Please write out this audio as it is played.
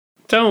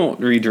Don't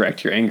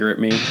redirect your anger at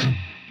me.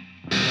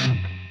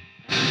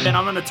 And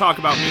I'm going to talk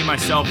about me,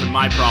 myself, and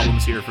my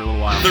problems here for a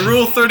little while. The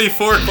Rule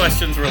 34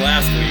 questions were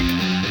last week.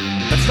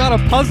 That's not a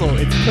puzzle,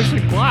 it's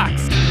pushing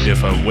blocks.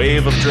 If a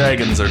wave of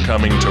dragons are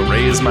coming to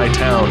raze my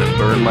town and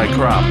burn my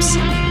crops,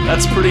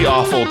 that's pretty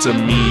awful to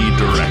me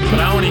directly. But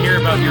I want to hear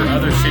about your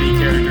other shitty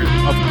characters.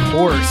 Of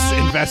course,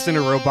 invest in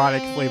a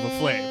robotic Flava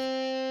Flav.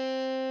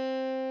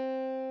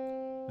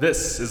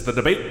 This is the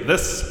Debate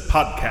This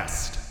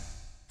podcast.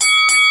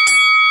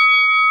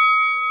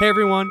 Hey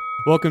everyone,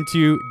 welcome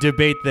to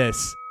Debate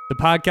This, the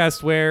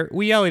podcast where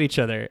we yell at each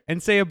other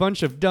and say a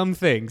bunch of dumb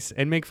things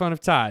and make fun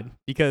of Todd,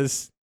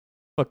 because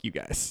fuck you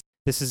guys.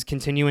 This is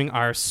continuing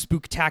our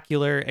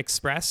Spooktacular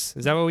Express.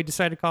 Is that what we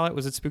decided to call it?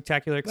 Was it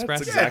Spooktacular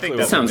Express? That's exactly I think what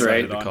that sounds we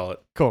decided right. to call it.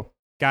 Cool.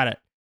 Got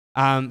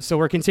it. So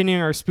we're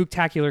continuing our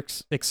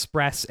Spooktacular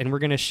Express, and we're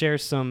going to share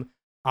some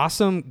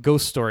awesome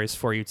ghost stories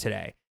for you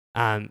today.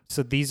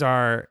 So these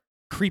are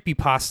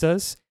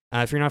creepypastas.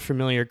 If you're not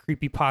familiar,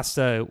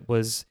 creepypasta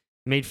was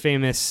made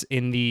famous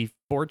in the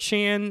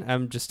 4chan.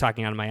 I'm just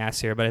talking out of my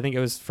ass here, but I think it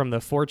was from the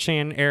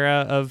 4chan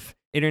era of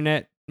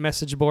internet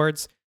message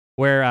boards,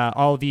 where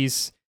all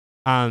these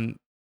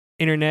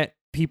internet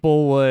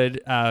people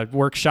would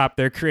workshop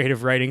their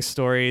creative writing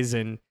stories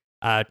and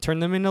turn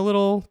them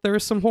into there were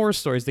some horror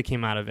stories that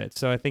came out of it.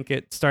 So I think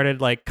it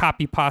started like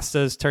copy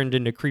pastas turned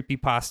into creepy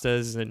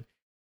pastas, and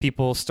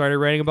people started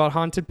writing about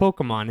haunted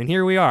Pokemon. And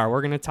here we are.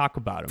 We're going to talk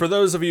about them. For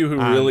those of you who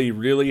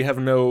really have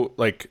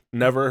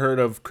never heard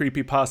of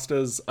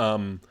creepypastas,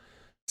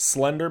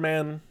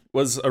 Slenderman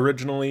was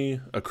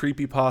originally a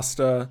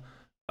creepypasta.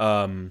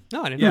 No,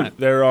 I didn't know that.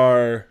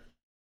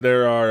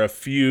 There are a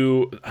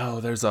few. Oh,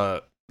 there's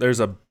a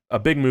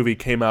big movie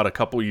came out a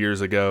couple years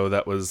ago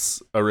that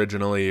was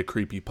originally a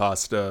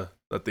creepypasta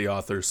that the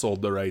author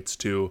sold the rights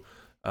to.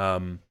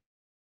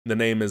 The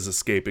name is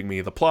escaping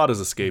me. The plot is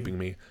escaping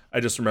me.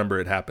 I just remember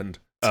it happened.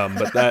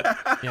 But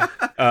that,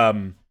 Yeah.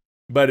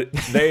 but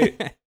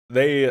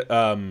they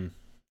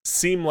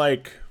seem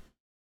like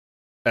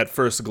at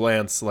first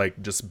glance like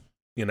just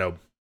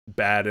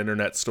bad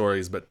internet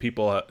stories, but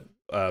people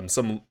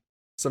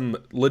some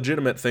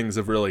legitimate things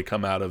have really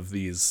come out of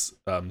these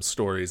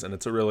stories, and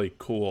it's a really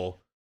cool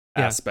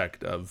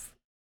aspect of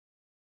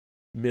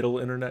middle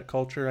internet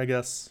culture, I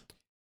guess.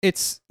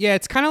 It's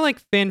kind of like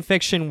fan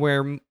fiction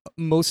where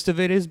most of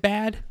it is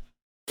bad,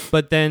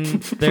 but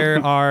then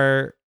there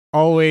are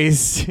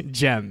always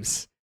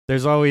gems.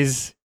 There's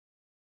always,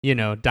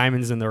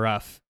 diamonds in the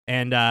rough.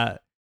 And I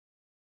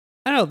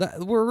don't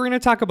know, we're going to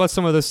talk about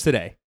some of those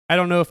today. I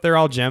don't know if they're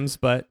all gems,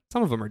 but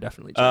some of them are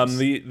definitely gems.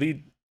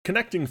 The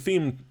connecting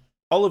theme,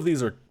 all of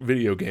these are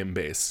video game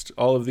based.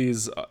 All of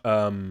these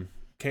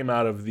came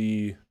out of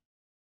the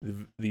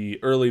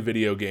early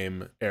video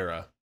game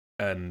era,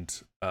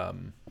 and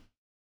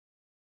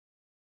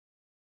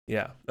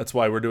yeah, that's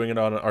why we're doing it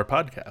on our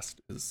podcast.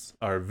 Is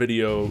our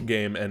video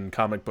game and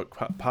comic book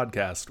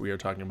podcast. We are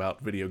talking about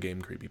video game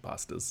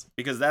creepypastas.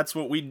 Because that's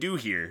what we do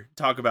here.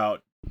 Talk about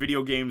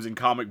video games and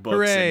comic books.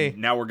 Hooray. And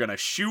now we're going to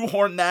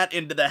shoehorn that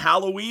into the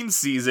Halloween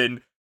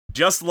season,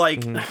 just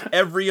like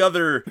every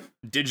other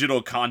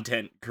digital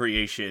content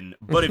creation.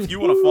 But if you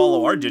want to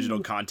follow our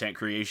digital content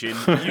creation,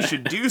 you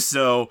should do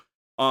so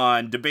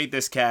on Debate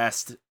This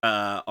Cast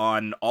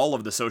on all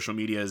of the social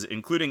medias,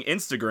 including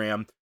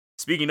Instagram.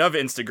 Speaking of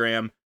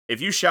Instagram, if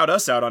you shout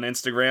us out on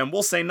Instagram,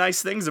 we'll say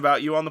nice things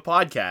about you on the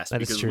podcast,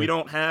 because we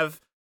don't have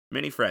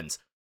many friends.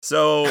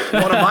 So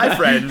one of my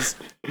friends,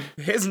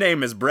 his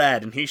name is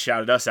Brad, and he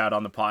shouted us out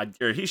on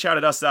he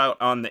shouted us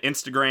out on the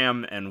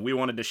Instagram, and we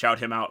wanted to shout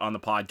him out on the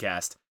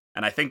podcast.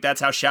 And I think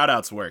that's how shout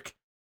outs work.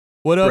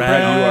 What up,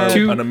 Brad, Brad?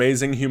 you are an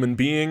amazing human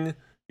being.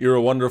 You're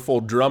a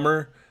wonderful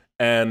drummer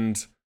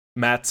and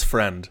Matt's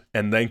friend.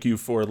 And thank you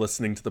for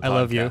listening to the podcast. I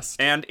love you.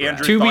 And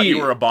Andrew thought you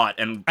were a bot,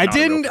 and I not a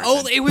real didn't.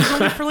 person. It was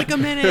only for like a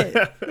minute.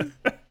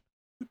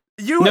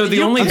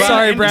 I'm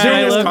sorry, Brad.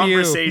 I love you.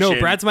 conversation. No,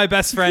 Brad's my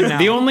best friend now.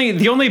 The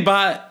only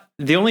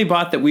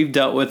bot that we've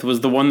dealt with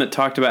was the one that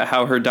talked about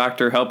how her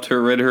doctor helped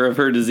her rid her of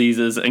her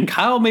diseases, and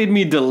Kyle made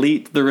me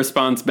delete the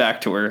response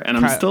back to her, and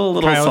I'm still a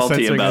little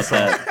salty about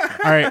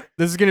that. All right,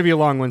 this is going to be a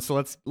long one,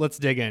 so let's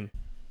dig in.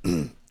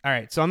 All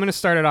right, so I'm going to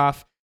start it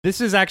off. This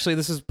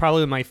is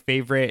probably my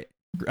favorite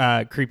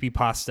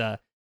creepypasta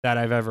that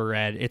I've ever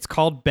read. It's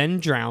called Ben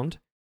Drowned.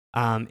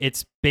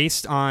 It's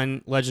based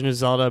on Legend of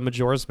Zelda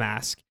Majora's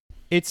Mask.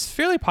 It's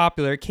fairly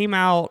popular. It came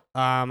out,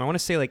 I want to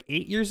say like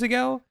 8 years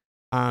ago,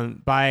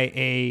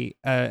 by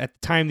at the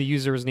time the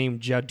user was named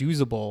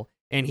Jaduzable,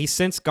 and he's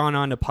since gone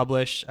on to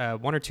publish 1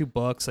 or 2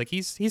 books. Like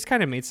he's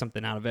kind of made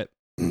something out of it.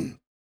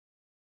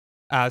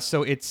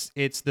 So it's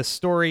the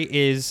story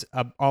is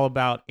all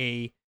about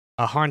a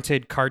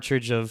haunted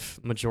cartridge of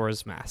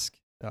Majora's Mask.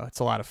 So it's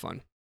a lot of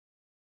fun.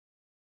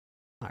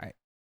 All right,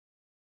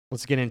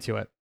 let's get into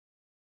it.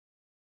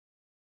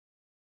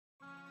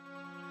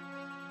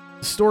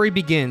 The story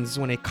begins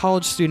when a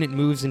college student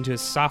moves into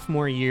his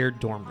sophomore year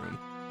dorm room.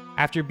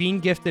 After being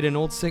gifted an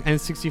old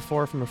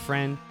N64 from a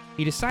friend,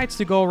 he decides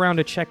to go around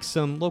to check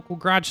some local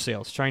garage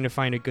sales, trying to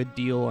find a good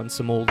deal on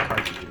some old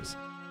cartridges.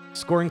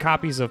 Scoring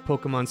copies of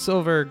Pokemon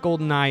Silver,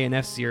 GoldenEye, and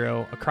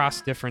F-Zero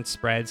across different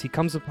spreads, he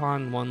comes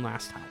upon one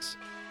last house.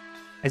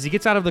 As he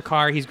gets out of the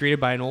car, he's greeted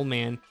by an old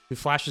man who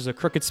flashes a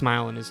crooked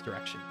smile in his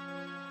direction.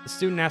 The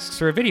student asks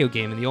for a video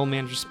game, and the old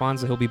man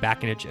responds that he'll be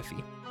back in a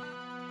jiffy.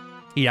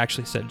 He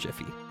actually said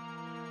jiffy.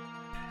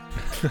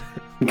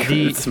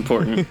 It's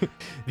important.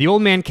 The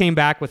old man came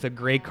back with a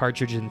gray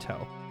cartridge in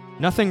tow.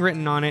 Nothing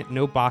written on it,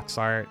 no box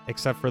art,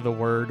 except for the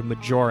word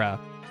Majora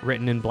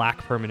written in black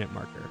permanent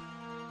marker.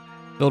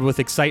 Filled with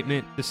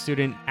excitement, the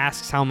student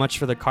asks how much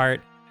for the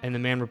cart, and the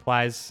man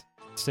replies,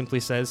 simply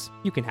says,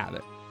 "You can have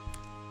it."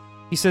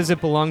 He says it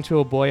belonged to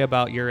a boy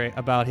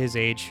about his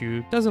age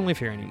who doesn't live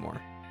here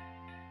anymore.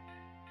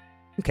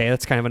 Okay,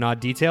 that's kind of an odd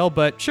detail,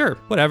 but sure,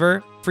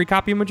 whatever. Free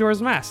copy of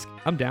Majora's Mask.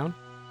 I'm down.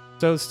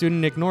 So the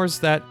student ignores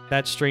that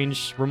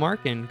strange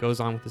remark and goes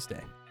on with his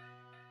day.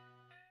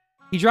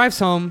 He drives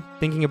home,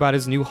 thinking about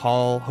his new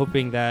haul,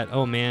 hoping that,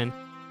 oh man,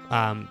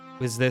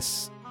 was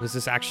this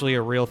actually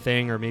a real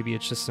thing, or maybe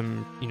it's just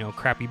some,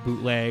 crappy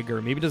bootleg,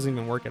 or maybe it doesn't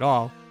even work at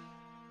all.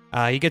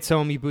 He gets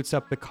home, he boots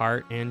up the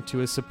cart, and to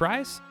his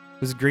surprise,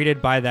 was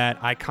greeted by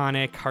that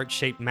iconic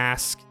heart-shaped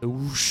mask, the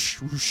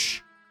whoosh,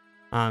 whoosh.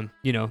 The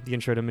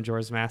intro to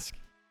Majora's Mask.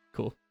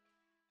 Cool.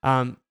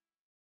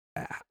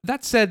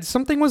 That said,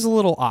 something was a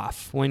little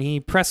off. When he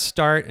pressed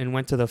start and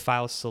went to the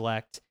file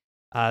select,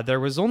 there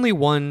was only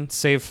one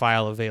save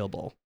file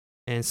available,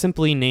 and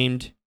simply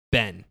named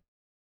Ben,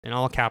 in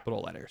all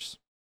capital letters.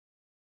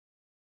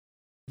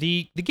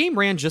 The game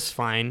ran just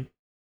fine.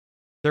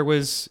 There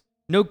was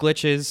no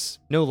glitches,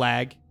 no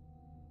lag.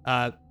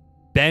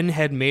 Ben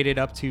had made it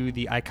up to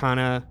the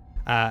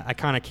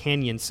Icona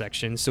Canyon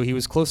section, so he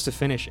was close to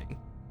finishing.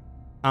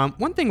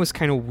 One thing was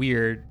kind of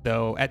weird,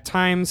 though. At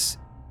times,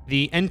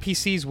 the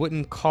NPCs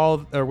would call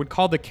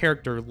the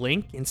character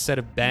Link instead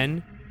of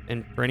Ben.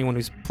 And for anyone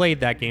who's played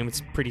that game,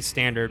 it's pretty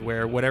standard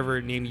where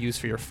whatever name you use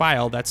for your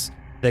file, that's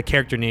the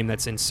character name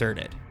that's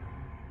inserted.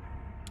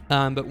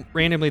 But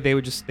randomly, they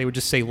would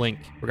just say Link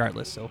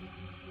regardless. So,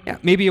 yeah,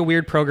 maybe a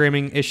weird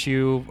programming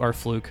issue or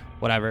fluke,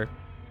 whatever.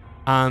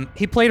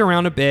 He played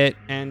around a bit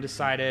and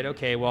decided,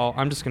 okay, well,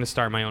 I'm just going to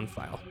start my own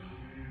file.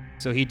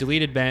 So he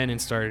deleted Ben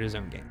and started his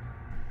own game.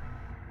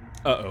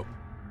 Uh-oh.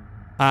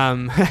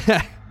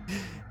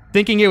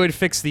 Thinking it would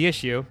fix the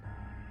issue,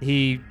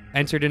 he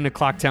entered into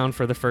Clocktown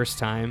for the first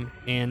time,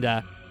 and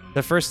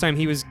the first time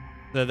he was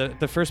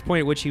the first point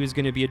at which he was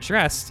going to be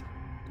addressed,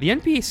 the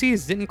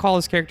NPCs didn't call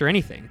his character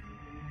anything.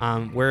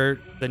 Where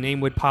the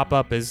name would pop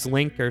up as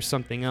Link or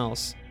something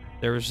else,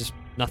 there was just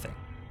nothing.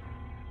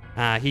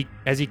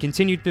 As he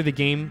continued through the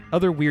game,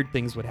 other weird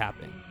things would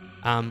happen.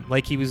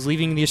 Like he was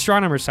leaving the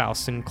astronomer's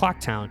house in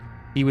Clocktown.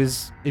 He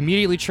was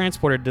immediately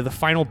transported to the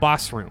final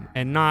boss room,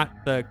 and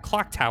not the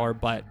clock tower,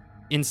 but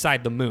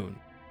inside the moon,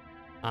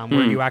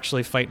 where you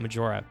actually fight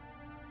Majora.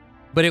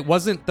 But it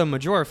wasn't the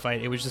Majora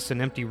fight, it was just an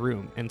empty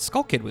room, and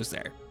Skull Kid was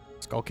there.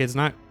 Skull Kid's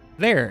not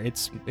there,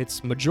 it's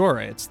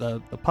Majora, it's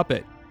the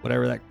puppet,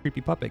 whatever that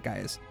creepy puppet guy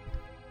is.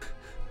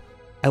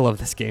 I love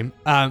this game.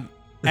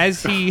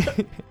 As he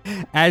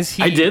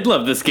I did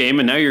love this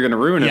game, and now you're going to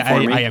ruin it for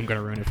me. I am going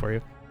to ruin it for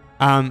you.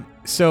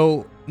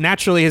 So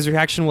naturally his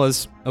reaction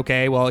was,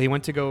 okay, well, he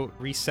went to go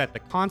reset the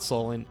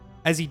console, and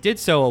as he did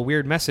so, a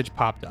weird message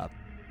popped up.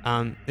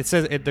 It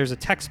says there's a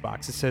text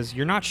box. It says,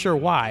 "You're not sure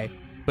why,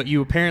 but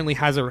you apparently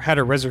had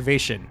a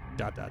reservation, ...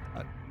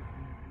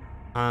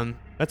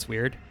 That's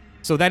weird.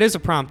 So that is a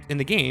prompt in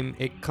the game.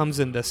 It comes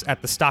in this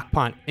at the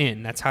Stockpont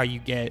Inn. That's how you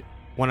get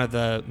one of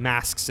the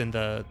masks in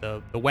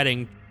the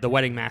wedding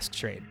mask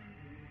trade.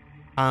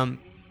 Then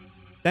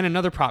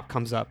another prompt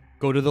comes up.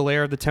 Go to the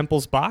lair of the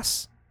temple's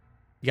boss?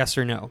 Yes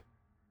or no?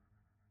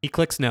 He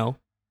clicks no.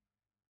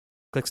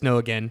 Clicks no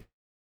again.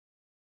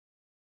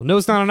 Well,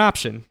 no's not an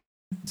option.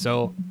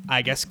 So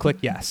I guess click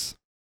yes.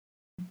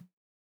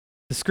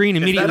 The screen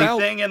immediately. Is that a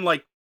thing in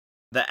like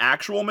the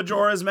actual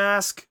Majora's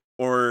Mask,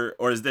 or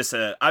is this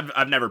a?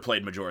 I've never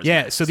played Majora's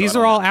Mask. Yeah, so these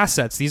are all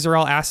assets. These are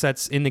all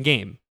assets in the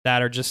game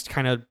that are just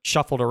kind of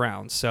shuffled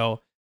around.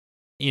 So,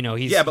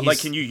 he's like,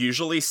 can you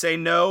usually say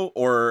no,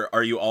 or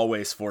are you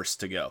always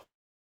forced to go?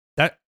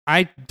 That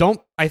I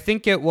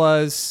think it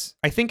was.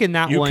 I think in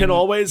that you one can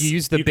always you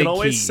use the you big can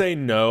always key. say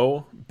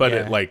no, but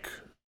Yeah.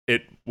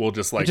 it will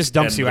just It just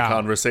dumps end you the out.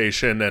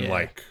 conversation and Yeah.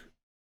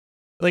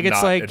 Like it's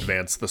not like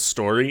advance the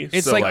story.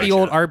 it's So, like the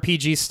old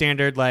RPG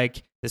standard,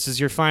 like this is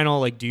your final,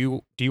 like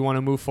do you want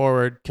to move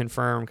forward,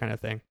 confirm kind of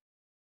thing.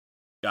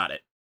 Got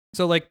it.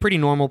 So like pretty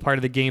normal part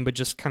of the game, but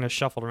just kind of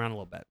shuffled around a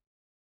little bit.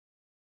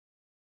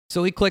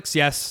 So he clicks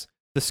yes.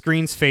 The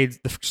screen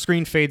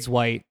fades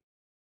white.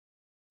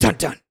 Dun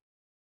dun.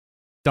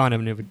 Dawn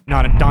of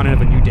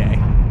a new day.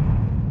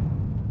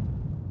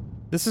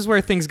 This is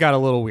where things got a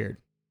little weird.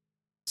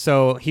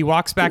 So he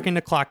walks back into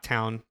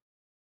Clocktown,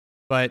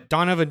 but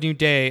Dawn of a New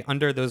Day,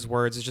 under those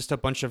words, is just a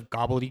bunch of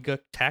gobbledygook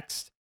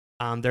text.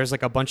 There's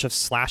like a bunch of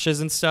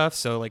slashes and stuff,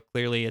 so like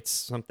clearly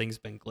something's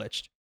been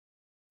glitched.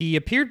 He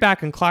appeared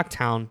back in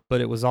Clocktown, but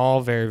it was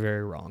all very,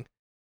 very wrong.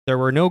 There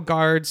were no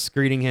guards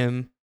greeting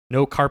him,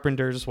 no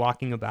carpenters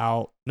walking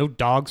about, no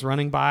dogs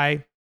running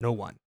by, no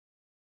one.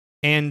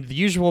 And the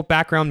usual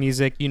background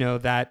music,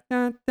 that.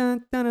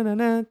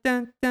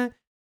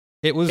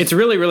 It's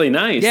really, really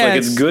nice. Yeah,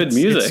 it's good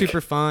music. It's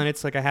super fun.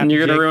 It's like a happy. And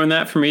you're going to ruin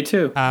that for me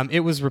too.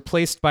 It was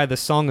replaced by the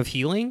Song of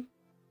Healing,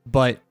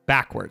 but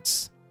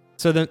backwards.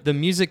 So the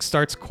music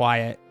starts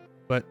quiet,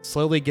 but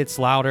slowly gets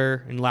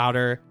louder and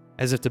louder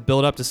as if to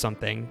build up to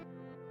something,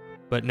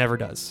 but never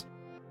does.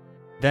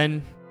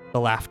 Then the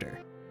laughter.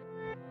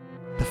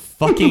 The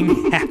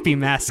fucking Happy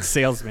Mask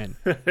Salesman.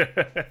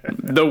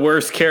 The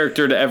worst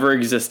character to ever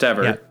exist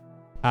ever.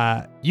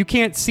 Yeah. You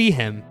can't see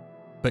him,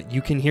 but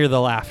you can hear the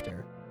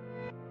laughter.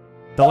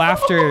 The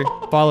laughter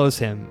follows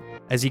him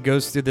as he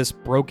goes through this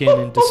broken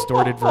and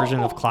distorted version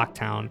of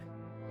Clocktown.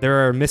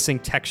 There are missing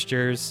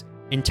textures.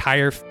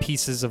 Entire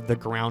pieces of the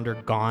ground are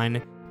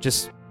gone,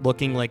 just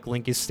looking like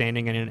Link is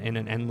standing in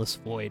an endless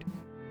void.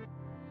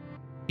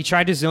 He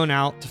tried to zone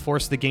out to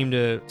force the game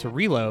to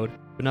reload,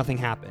 but nothing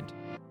happened.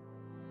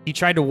 He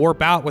tried to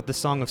warp out with the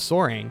Song of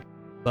Soaring,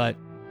 but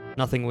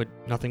nothing would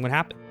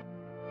happen.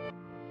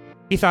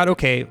 He thought,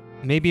 okay,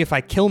 maybe if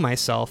I kill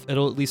myself,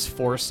 it'll at least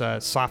force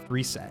a soft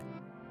reset.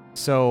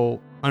 So,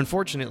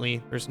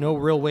 unfortunately, there's no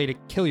real way to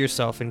kill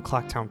yourself in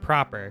Clocktown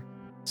proper.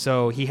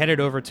 So he headed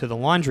over to the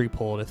laundry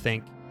pool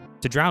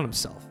to drown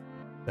himself.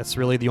 That's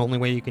really the only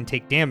way you can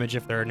take damage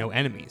if there are no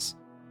enemies.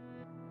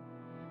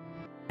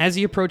 As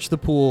he approached the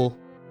pool,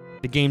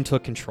 the game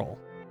took control.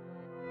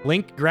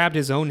 Link grabbed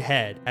his own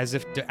head as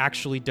if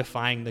actually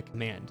defying the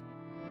command.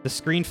 The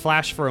screen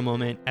flashed for a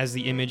moment as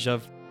the image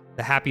of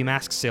the Happy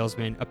Mask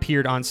Salesman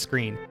appeared on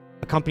screen,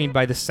 accompanied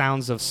by the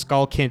sounds of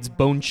Skull Kid's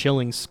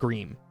bone-chilling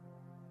scream.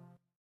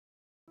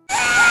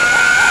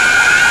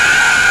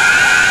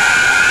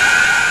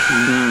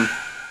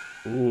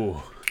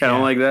 Ooh. I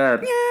don't like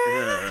that.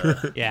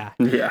 Yeah.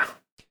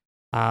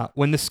 Yeah.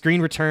 When the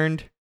screen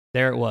returned,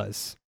 there it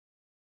was.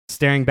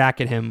 Staring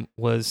back at him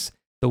was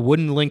the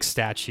wooden Link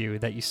statue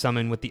that you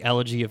summon with the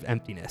Elegy of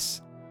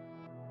Emptiness.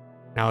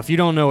 Now, if you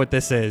don't know what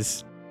this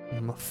is,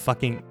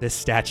 this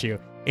statue.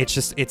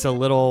 It's a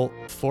little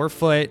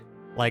 4-foot,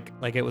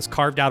 like it was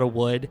carved out of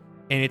wood,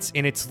 and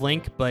it's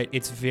Link, but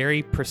it's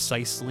very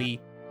precisely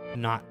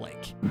not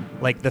Link.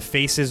 Like, the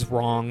face is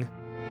wrong.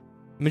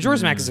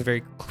 Majora's Mask is a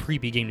very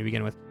creepy game to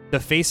begin with. The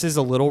face is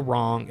a little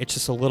wrong, it's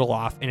just a little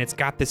off, and it's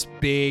got this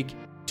big,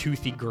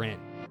 toothy grin.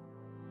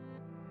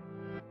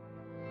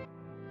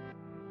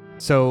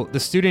 So the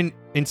student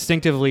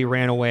instinctively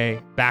ran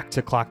away back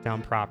to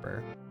Clocktown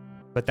proper,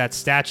 but that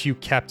statue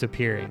kept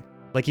appearing,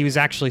 like he was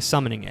actually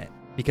summoning it,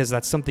 because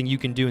that's something you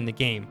can do in the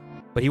game.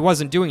 But he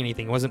wasn't doing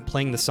anything, he wasn't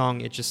playing the song,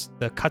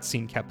 the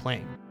cutscene kept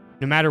playing.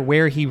 No matter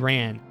where he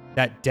ran,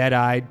 that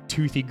dead-eyed,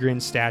 toothy grin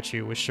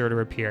statue was sure to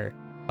appear,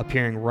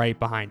 appearing right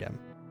behind him.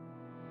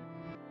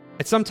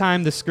 At some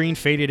time, the screen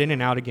faded in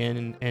and out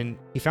again, and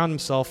he found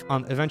himself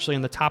eventually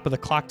on the top of the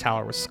clock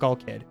tower with Skull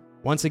Kid,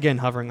 once again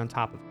hovering on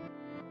top of him.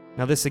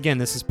 Now this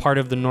is part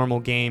of the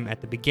normal game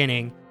at the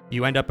beginning.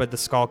 You end up at the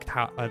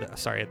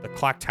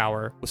clock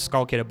tower with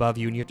Skull Kid above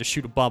you, and you have to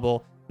shoot a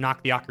bubble,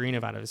 knock the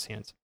ocarina out of his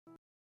hands.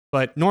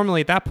 But normally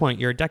at that point,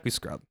 you're a Deku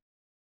Scrub.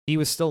 He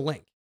was still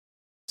Link.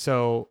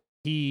 So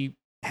he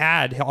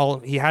had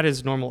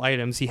his normal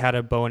items. He had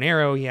a bow and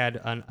arrow, he had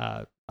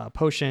a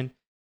potion.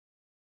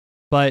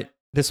 But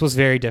this was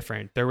very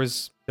different. None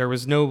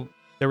of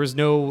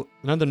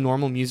the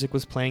normal music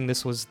was playing.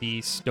 This was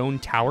the Stone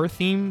Tower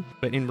theme,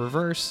 but in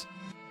reverse.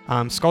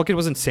 Skull Kid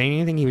wasn't saying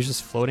anything, he was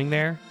just floating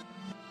there.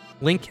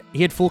 Link,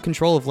 he had full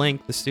control of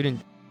Link, the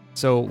student.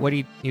 So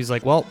he was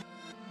like, well,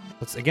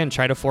 let's again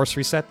try to force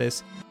reset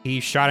this.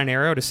 He shot an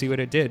arrow to see what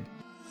it did.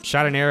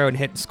 Shot an arrow and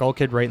hit Skull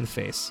Kid right in the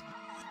face.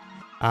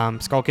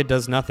 Skull Kid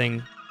does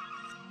nothing.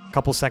 A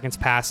couple seconds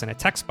pass and a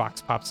text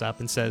box pops up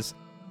and says,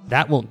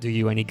 "That won't do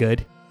you any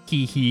good.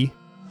 Hee hee."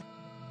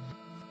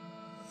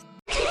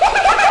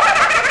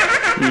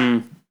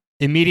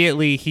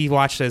 Immediately, he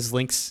watched as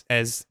Link's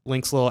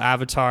little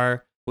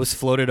avatar was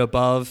floated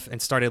above and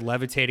started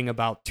levitating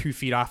about 2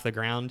 feet off the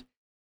ground,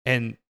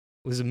 and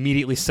was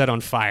immediately set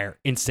on fire,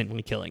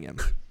 instantly killing him.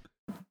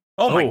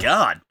 Oh my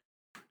god.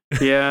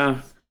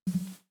 Yeah.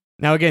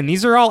 Now again,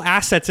 these are all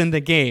assets in the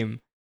game,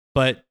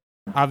 but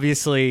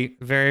obviously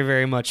very,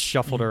 very much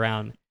shuffled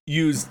around.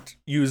 Used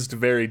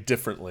very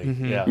differently.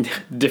 Mm-hmm. Yeah.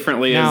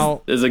 Differently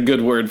is a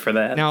good word for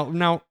that.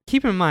 Now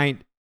keep in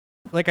mind,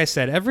 like I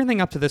said,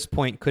 everything up to this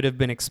point could have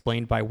been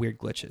explained by weird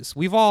glitches.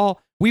 We've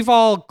all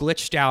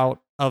glitched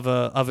out of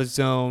a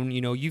zone.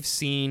 You know, you've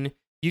seen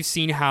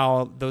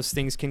how those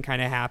things can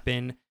kind of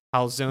happen.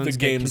 How zones the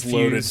get games confused.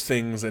 loaded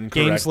things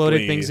incorrectly. Games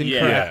loaded things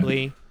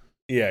incorrectly.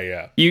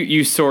 Yeah.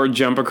 You sword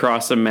jump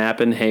across a map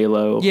in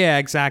Halo. Yeah,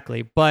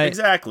 exactly. But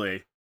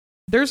exactly.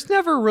 There's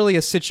never really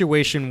a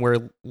situation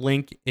where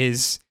Link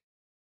is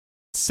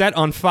set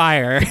on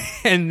fire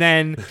and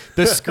then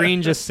the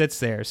screen just sits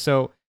there.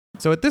 So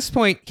at this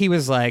point, he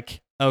was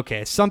like,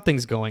 okay,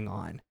 something's going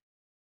on.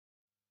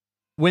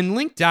 When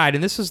Link died,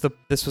 and this was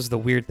the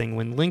weird thing,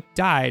 when Link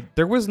died,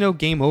 there was no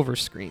game over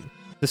screen.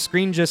 The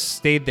screen just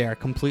stayed there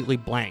completely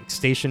blank,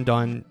 stationed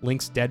on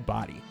Link's dead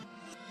body.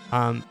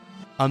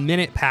 A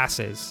minute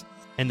passes,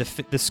 and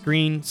the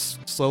screen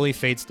slowly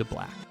fades to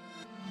black.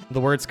 The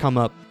words come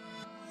up,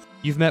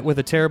 "You've met with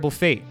a terrible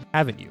fate,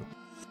 haven't you?"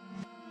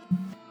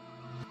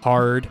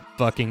 Hard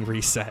fucking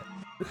reset.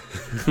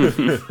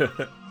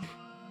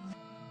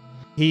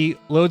 He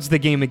loads the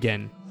game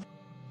again,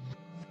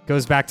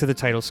 goes back to the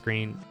title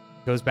screen,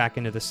 goes back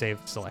into the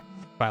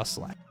file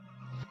select.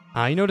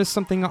 You notice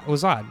something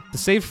was odd. The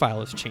save file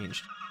has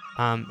changed.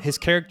 His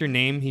character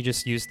name, he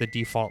just used the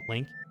default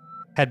link,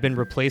 had been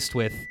replaced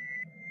with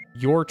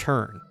 "your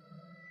turn."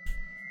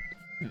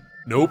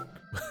 Nope.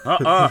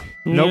 Nope.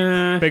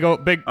 Yeah.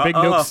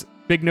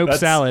 Big nope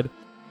salad.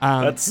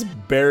 That's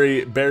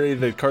bury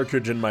the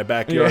cartridge in my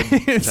backyard.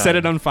 Set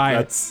it on fire.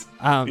 That's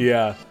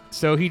yeah.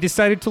 So he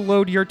decided to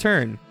load "your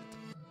turn,"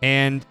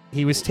 and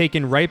he was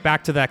taken right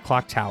back to that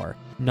clock tower.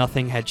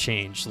 Nothing had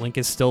changed. Link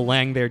is still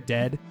laying there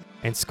dead,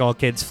 and Skull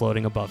Kid's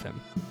floating above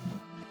him.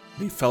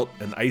 He felt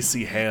an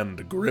icy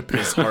hand grip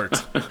his heart.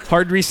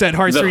 Hard reset,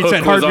 hard The reset,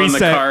 hook hard was on reset.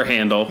 the car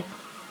handle.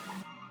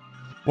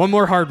 One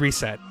more hard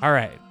reset. All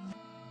right.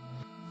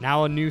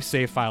 Now a new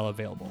save file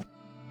available.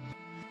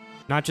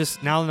 Not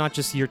just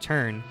 "your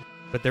turn,"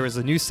 but there was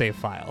a new save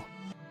file.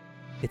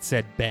 It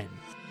said Ben.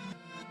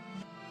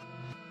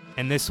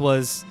 And this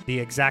was the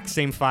exact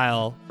same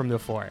file from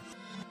before.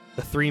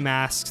 The 3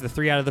 masks, the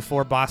 3 out of the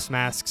 4 boss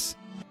masks,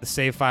 the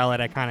save file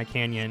at Iconic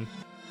Canyon.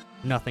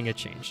 Nothing had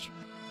changed.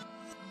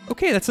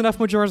 Okay, that's enough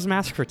Majora's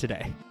Mask for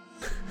today.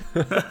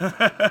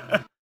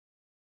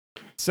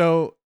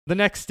 So the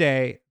next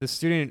day, the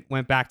student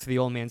went back to the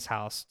old man's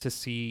house to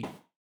see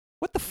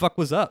what the fuck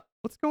was up.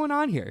 What's going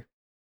on here?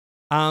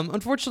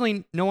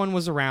 Unfortunately, no one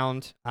was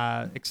around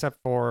except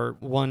for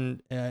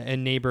a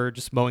neighbor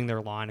just mowing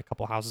their lawn a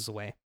couple houses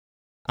away.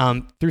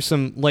 Through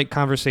some light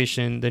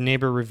conversation, the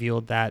neighbor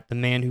revealed that the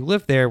man who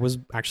lived there was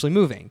actually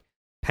moving,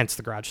 hence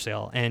the garage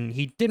sale, and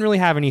he didn't really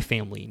have any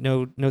family.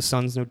 No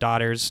sons, no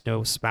daughters,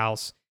 no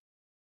spouse.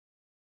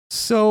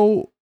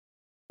 So,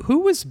 who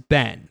was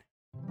Ben?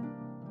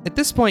 At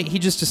this point, he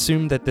just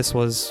assumed that this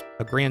was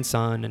a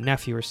grandson, a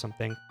nephew, or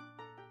something.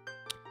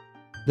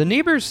 The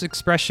neighbor's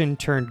expression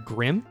turned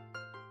grim.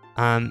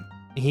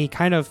 He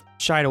kind of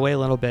shied away a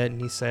little bit,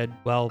 and he said,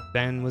 well,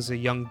 Ben was a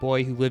young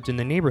boy who lived in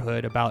the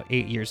neighborhood about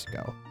 8 years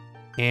ago,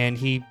 and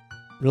he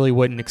really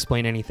wouldn't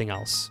explain anything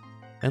else,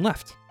 and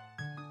left.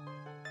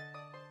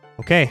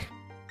 Okay,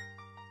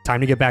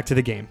 time to get back to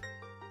the game.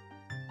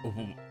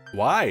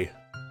 Why?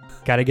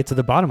 Gotta get to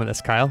the bottom of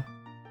this, Kyle.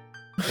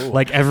 Ooh.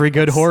 Like every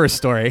good horror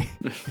story.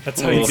 That's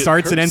how It you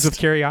starts get and ends with cursed.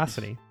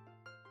 curiosity.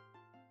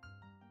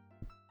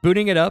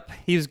 Booting it up,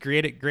 he was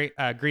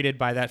greeted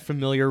by that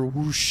familiar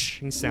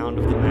whooshing sound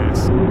of the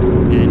mask.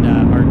 And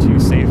our 2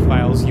 save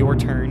files, "Your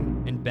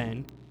Turn" and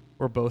 "Ben,"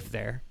 were both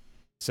there.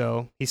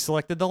 So he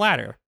selected the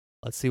latter.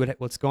 Let's see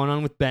what's going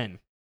on with Ben.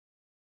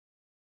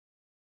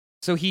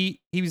 So he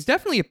was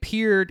definitely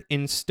appeared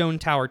in Stone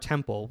Tower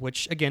Temple,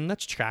 which, again,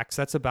 that's tracks.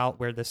 That's about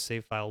where this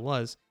save file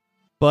was.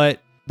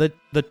 But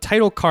the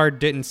title card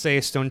didn't say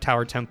Stone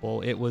Tower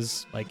Temple. It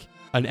was like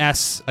an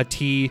S, a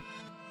T,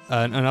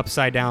 an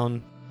upside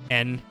down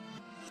N,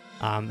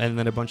 and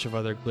then a bunch of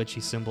other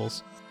glitchy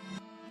symbols.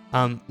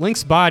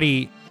 Link's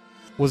body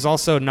was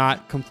also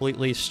not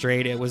completely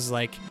straight. It was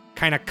like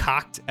kind of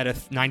cocked at a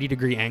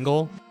 90-degree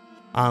angle.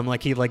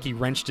 Like he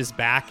wrenched his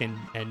back and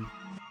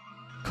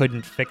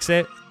couldn't fix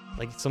it.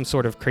 Like some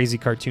sort of crazy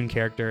cartoon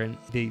character, and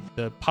the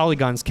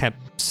polygons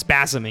kept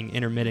spasming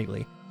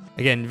intermittently.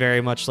 Again,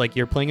 very much like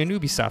you're playing a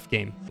Ubisoft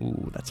game.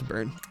 Ooh, that's a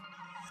burn.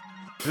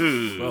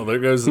 Well, there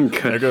goes our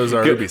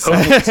Good.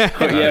 Ubisoft.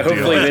 Yeah,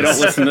 hopefully they don't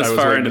listen this I was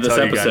far waiting into to this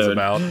tell you guys episode.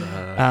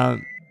 about.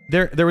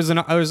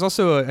 There was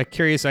also a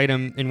curious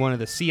item in one of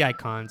the C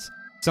icons,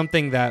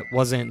 something that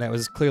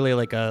was clearly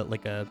like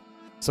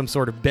some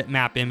sort of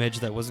bitmap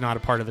image that was not a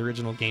part of the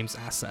original game's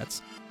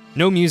assets.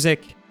 No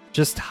music,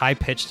 just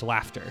high-pitched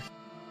laughter.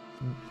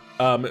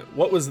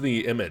 What was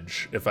the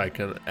image, if I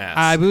can ask?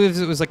 I believe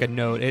it was like a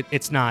note.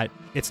 It's not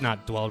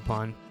dwelled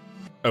upon.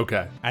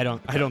 Okay. I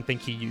don't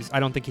think he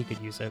could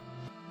use it.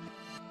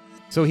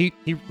 So he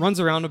runs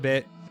around a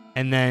bit,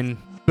 and then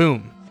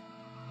boom,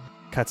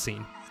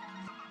 cutscene.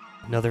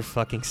 Another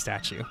fucking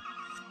statue.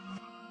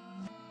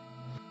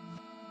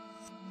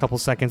 Couple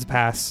seconds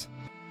pass,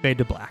 fade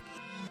to black.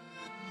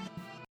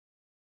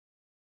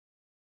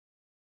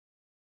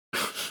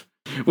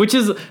 Which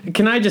is,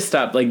 can I just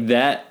stop? Like,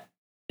 that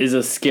is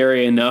a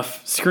scary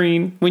enough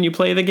screen when you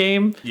play the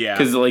game. Yeah.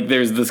 Because, like,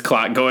 there's this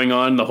clock going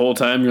on the whole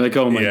time. You're like,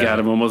 oh my Yeah. God,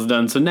 I'm almost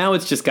done. So now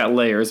it's just got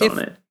layers on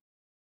it.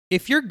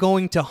 If you're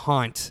going to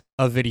haunt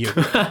a video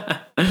game,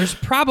 there's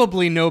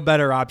probably no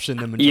better option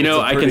than You know,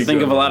 a I pretty can think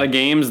good of a lot one. of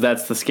games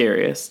that's the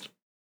scariest.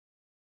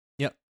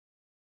 Yep.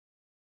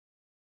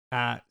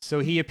 So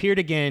he appeared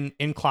again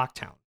in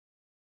Clocktown.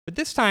 But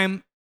this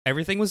time,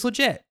 everything was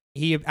legit.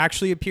 He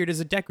actually appeared as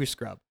a Deku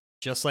Scrub,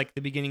 just like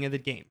the beginning of the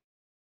game.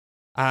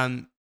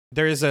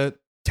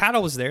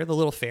 Tattle was there, the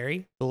little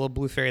fairy, the little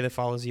blue fairy that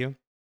follows you.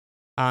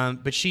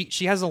 But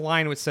she has a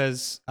line which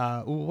says,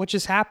 what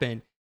just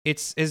happened?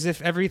 It's as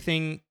if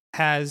everything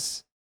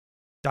has ...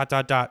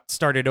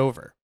 started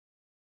over.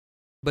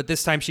 But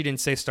this time she didn't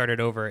say started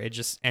over. It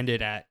just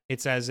ended at,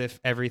 it's as if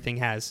everything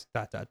has ...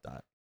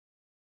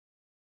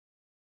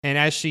 And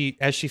as she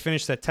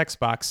finished that text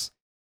box,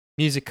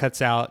 music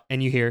cuts out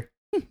and you hear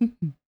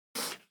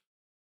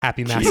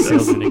Happy Mask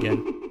Salesman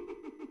again.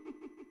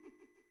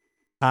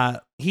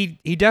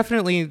 He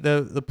definitely,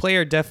 the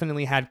player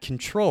definitely had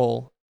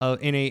control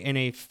in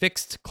a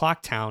fixed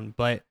clock town,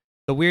 but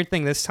the weird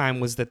thing this time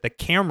was that the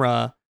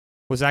camera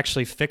was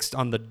actually fixed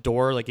on the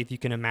door, like if you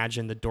can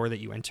imagine the door that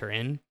you enter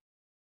in.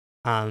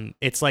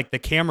 It's like the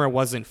camera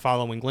wasn't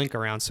following Link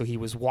around, so he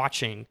was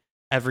watching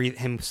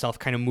himself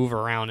kind of move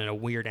around in a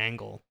weird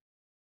angle.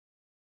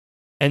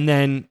 And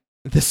then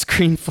the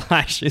screen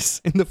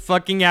flashes and the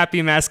fucking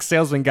Happy Mask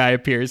Salesman guy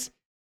appears.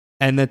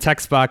 And the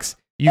text box,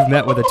 "You've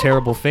met with a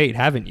terrible fate,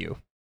 haven't you?"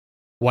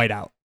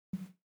 Whiteout.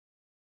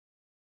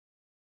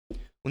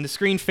 When the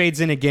screen fades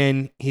in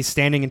again, he's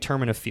standing in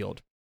Termina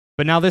Field.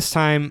 But now this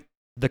time,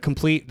 the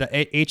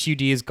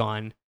HUD is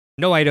gone.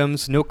 No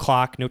items, no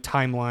clock, no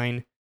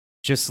timeline,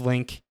 just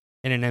Link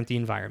in an empty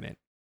environment.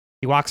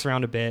 He walks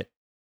around a bit.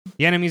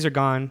 The enemies are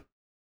gone.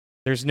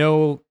 There's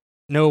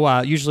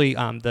usually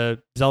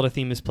the Zelda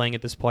theme is playing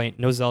at this point.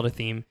 No Zelda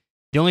theme.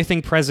 The only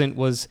thing present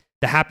was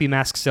the Happy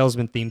Mask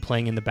Salesman theme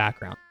playing in the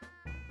background.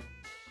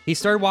 He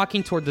started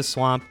walking toward the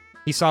swamp.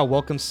 He saw a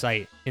welcome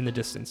sight in the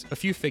distance. A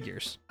few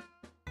figures.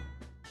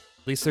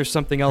 At least there's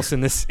something else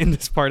in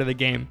this part of the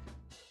game.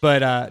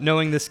 But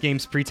knowing this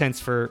game's pretense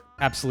for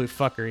absolute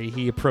fuckery,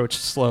 he approached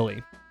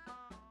slowly.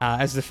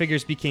 As the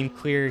figures became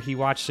clear, he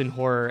watched in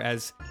horror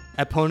as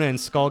Epona and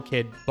Skull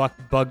Kid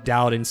bugged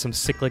out in some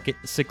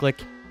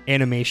cyclic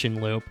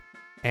animation loop.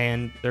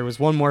 And there was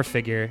one more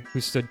figure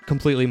who stood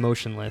completely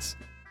motionless,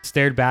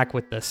 stared back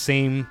with the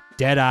same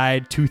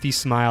dead-eyed, toothy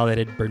smile that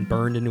had been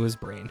burned into his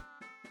brain.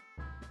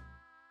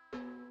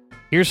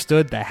 Here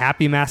stood the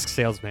Happy Mask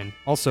Salesman,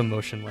 also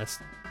motionless,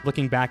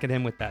 looking back at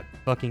him with that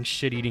fucking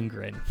shit-eating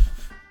grin.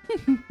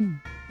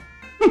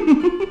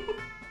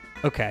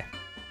 Okay.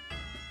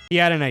 He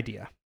had an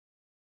idea.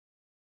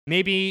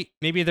 Maybe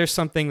there's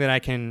something that I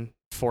can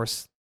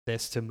force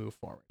this to move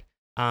forward.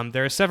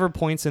 There are several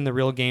points in the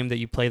real game that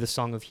you play the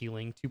Song of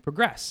Healing to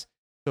progress.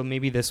 So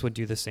maybe this would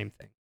do the same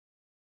thing.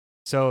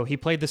 So he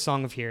played the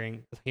Song of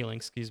Healing,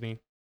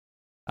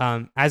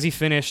 as he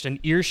finished, an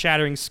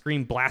ear-shattering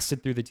scream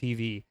blasted through the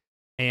TV,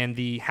 and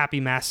the Happy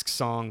Mask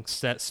song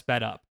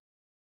sped up.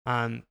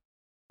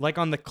 Like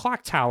on the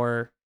clock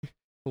tower,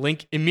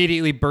 Link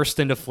immediately burst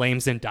into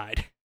flames and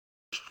died.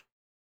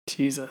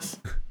 Jesus.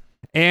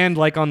 And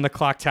like on the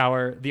clock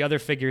tower, the other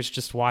figures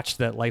just watched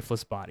that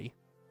lifeless body.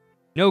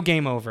 No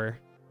game over.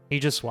 He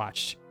just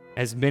watched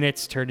as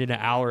minutes turned into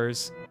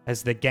hours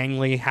as the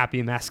gangly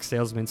Happy Mask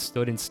Salesman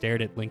stood and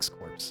stared at Link's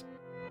corpse.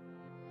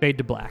 Fade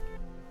to black.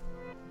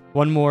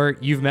 One more,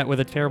 "You've met with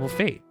a terrible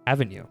fate,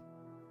 haven't you?"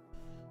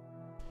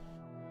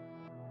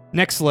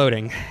 Next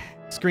loading.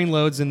 Screen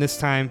loads, and this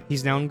time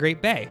he's now in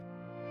Great Bay.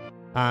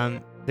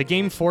 The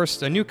game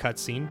forced a new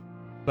cutscene,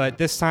 but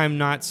this time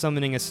not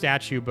summoning a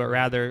statue, but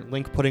rather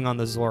Link putting on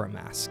the Zora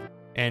mask.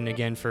 And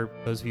again, for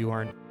those of you who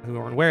aren't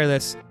aware of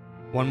this,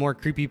 one more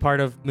creepy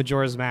part of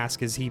Majora's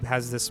Mask is he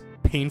has this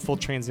painful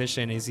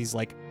transition as he's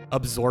like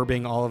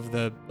absorbing all of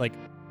the like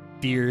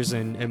fears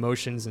and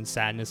emotions and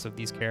sadness of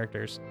these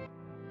characters.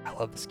 I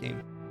love this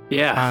game.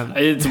 Yeah,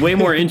 it's way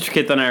more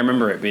intricate than I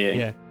remember it being.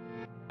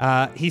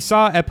 Yeah. He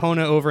saw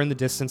Epona over in the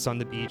distance on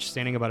the beach,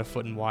 standing about a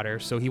foot in water,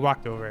 so he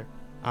walked over.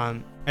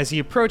 As he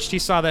approached, he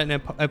saw that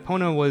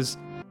Epona was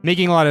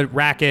making a lot of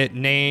racket,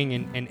 neighing,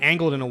 and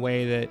angled in a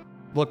way that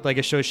looked like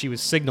it showed she was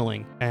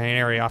signaling an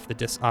area off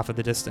of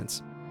the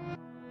distance.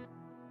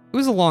 It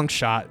was a long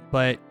shot,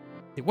 but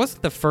it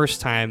wasn't the first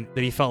time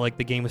that he felt like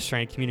the game was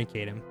trying to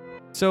communicate him.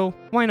 So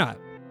why not?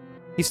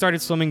 He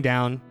started swimming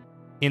down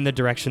in the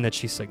direction that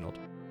she signaled.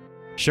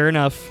 Sure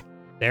enough,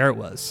 there it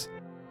was.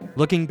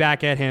 Looking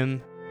back at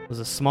him was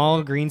a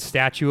small green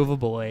statue of a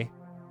boy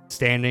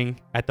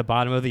standing at the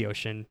bottom of the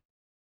ocean,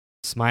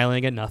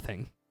 smiling at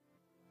nothing.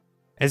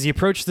 As he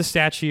approached the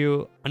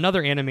statue,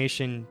 another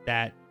animation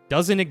that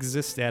doesn't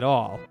exist at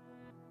all,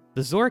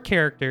 the Zora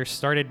character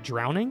started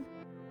drowning.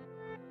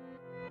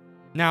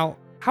 Now,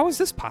 how is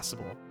this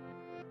possible?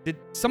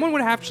 Someone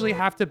would actually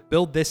have to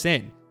build this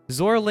in.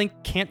 Zora Link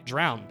can't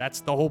drown.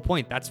 That's the whole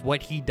point. That's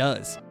what he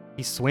does.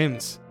 He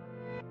swims.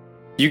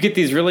 You get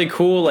these really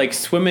cool like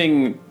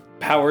swimming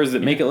powers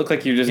that make it look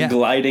like you're just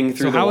gliding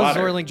through the water. So how is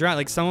Zora Link drown?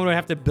 Like someone would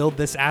have to build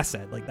this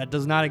asset. Like that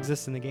does not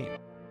exist in the game.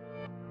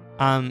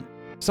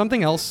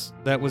 Something else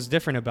that was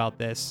different about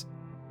this.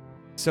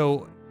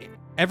 So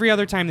every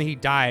other time that he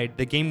died,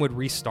 the game would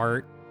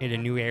restart in a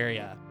new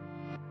area,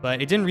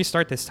 but it didn't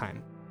restart this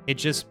time. It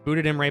just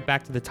booted him right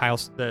back to the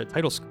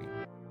title screen.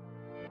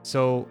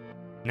 So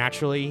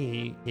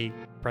naturally, he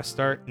pressed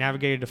start,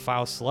 navigated to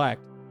file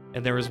select,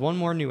 and there was one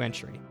more new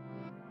entry.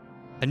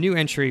 A new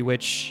entry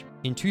which,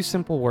 in two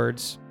simple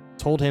words,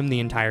 told him the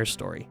entire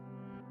story.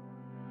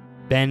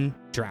 Ben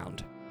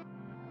drowned.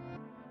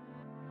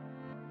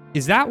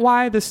 Is that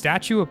why the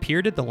statue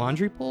appeared at the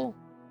laundry pool?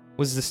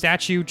 Was the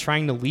statue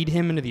trying to lead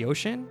him into the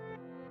ocean?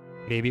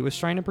 Maybe it was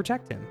trying to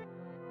protect him.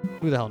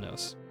 Who the hell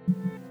knows?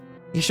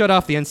 He shut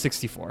off the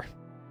N64.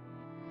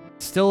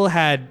 Still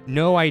had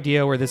no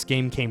idea where this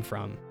game came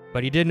from,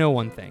 but he did know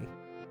one thing.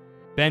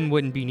 Ben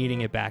wouldn't be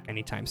needing it back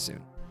anytime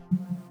soon.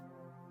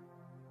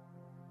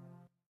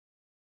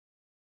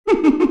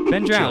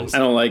 Ben drowned. I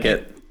don't like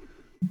it.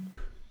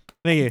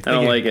 Thank you. I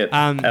don't like it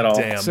at all.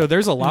 Damn. So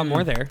there's a lot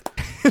more there.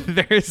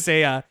 There's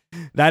a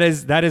that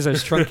is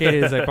as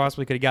truncated as I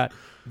possibly could have got.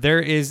 There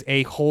is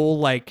a whole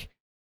like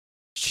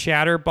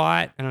Chatterbot.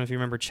 I don't know if you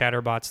remember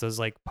Chatterbots, those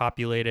like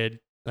populated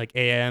like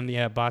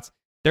AIM bots.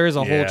 There is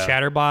a whole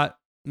Chatterbot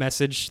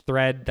message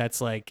thread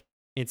that's like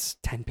it's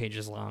 10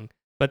 pages long,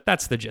 but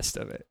that's the gist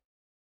of it.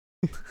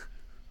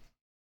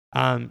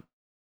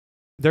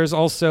 There is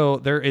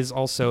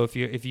also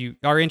if you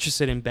are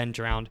interested in Ben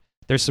Drowned,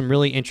 there's some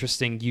really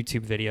interesting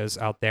YouTube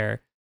videos out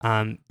there.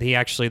 He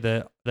actually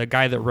the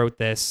guy that wrote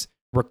this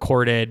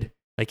recorded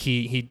like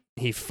he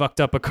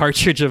fucked up a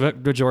cartridge of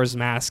Majora's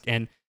Mask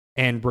and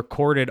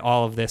recorded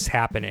all of this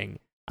happening.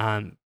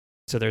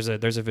 So there's a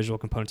visual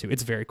component to it.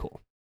 It's very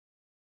cool.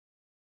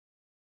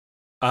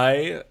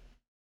 I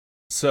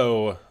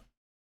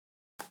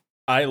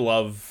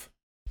love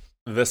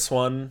this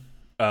one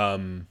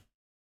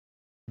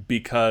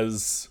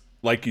because,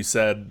 like you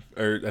said,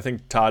 or I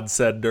think Todd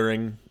said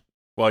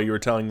while you were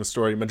telling the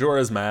story,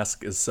 Majora's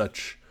Mask is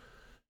such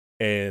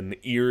an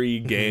eerie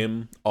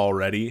game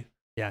already.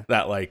 Yeah.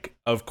 That, like,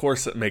 of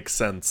course it makes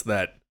sense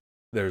that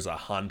there's a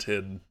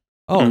haunted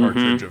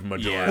cartridge of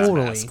Majora's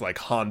Mask, like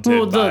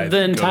haunted by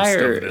the entire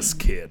ghost of this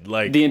kid.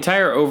 Like the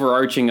entire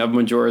overarching of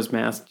Majora's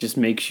Mask just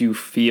makes you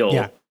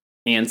feel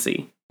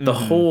antsy. The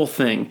whole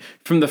thing,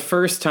 from the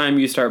first time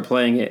you start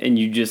playing it, and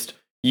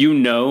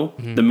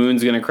the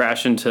moon's gonna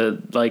crash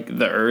into like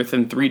the Earth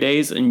in 3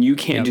 days, and you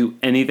can't do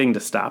anything to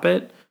stop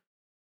it.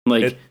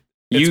 Like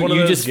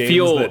you just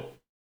feel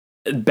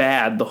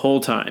bad the whole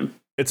time.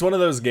 It's one of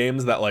those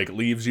games that like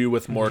leaves you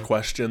with more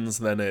questions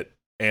than it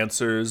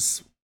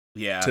answers.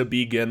 To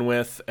begin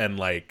with, and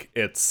like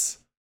it's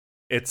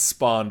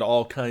spawned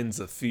all kinds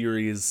of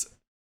theories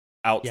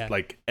out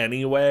like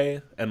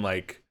anyway, and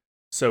like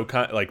so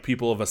like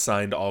people have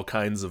assigned all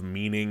kinds of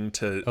meaning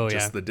to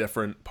the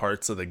different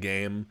parts of the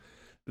game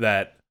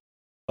that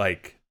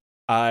like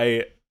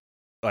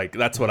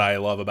that's what I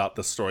love about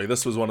the story.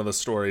 This was one of the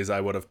stories I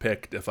would have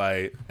picked if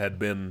I had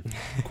been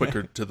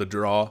quicker to the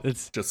draw.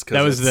 Just because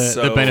that was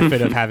the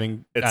benefit of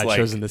having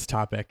chosen this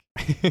topic.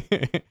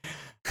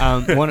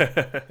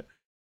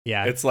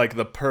 Yeah, it's like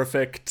the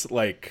perfect,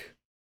 like,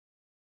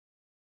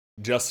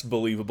 just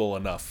believable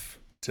enough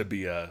to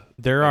be a.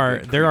 There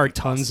are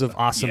tons of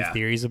awesome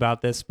theories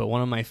about this, but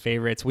one of my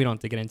favorites. We don't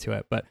have to get into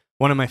it, but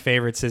one of my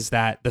favorites is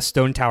that the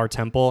Stone Tower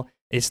Temple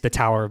is the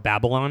Tower of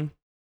Babylon.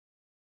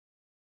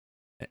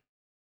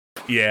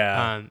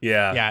 Yeah,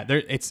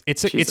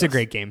 It's a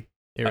great game.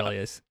 It really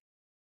is.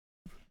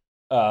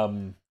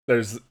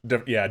 There's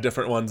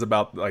different ones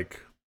about like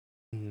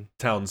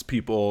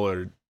townspeople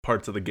or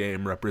parts of the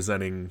game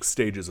representing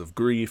stages of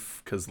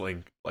grief, because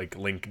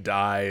Link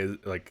dies,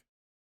 like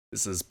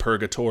this is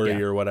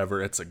purgatory or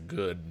whatever. It's a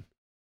good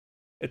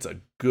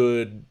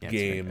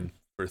game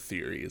for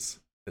theories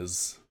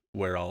is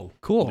where I'll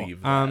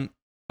leave that.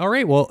 All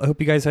right, well, I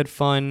hope you guys had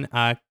fun.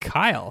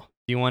 Kyle,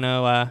 do you want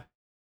to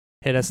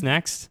hit us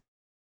next?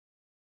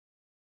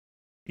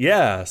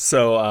 Yeah,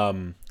 so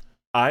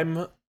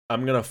I'm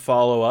gonna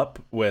follow up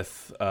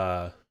with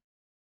the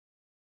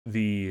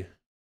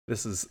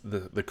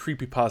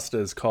creepypasta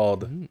is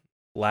called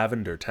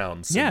Lavender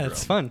Town Syndrome. Yeah,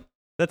 it's fun.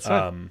 That's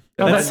fun.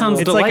 That sounds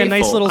delightful. Like a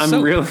nice little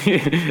soap.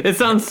 It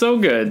sounds so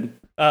good.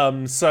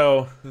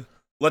 So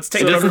let's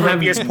take the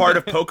creepiest part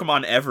of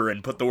Pokemon ever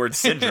and put the word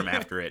syndrome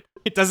after it.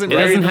 It doesn't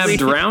have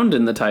drowned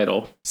in the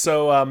title.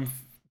 So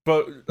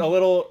but a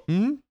little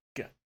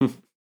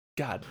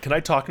God, can I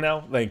talk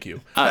now? Thank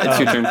you. It's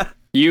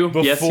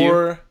your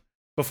turn.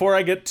 Before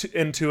I get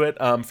into it,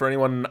 for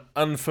anyone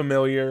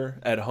unfamiliar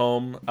at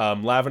home,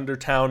 Lavender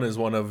Town is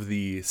one of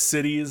the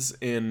cities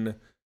in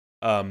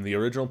the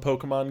original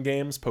Pokemon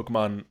games,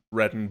 Pokemon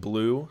Red and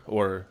Blue,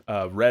 or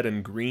Red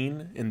and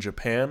Green in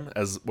Japan,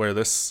 as where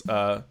this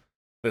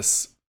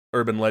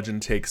urban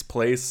legend takes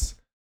place.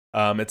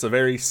 It's a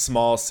very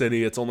small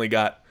city. It's only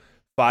got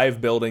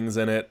 5 buildings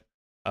in it,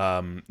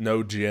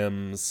 no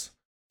gyms,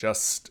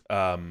 just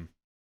a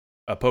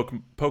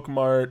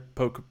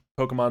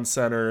Pokemon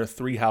Center,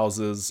 3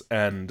 houses,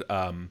 and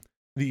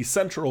the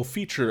central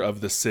feature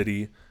of the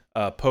city,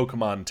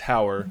 Pokemon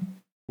Tower,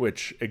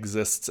 which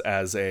exists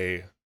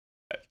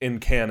in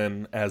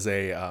canon as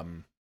a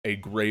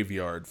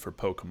graveyard for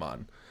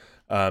Pokemon.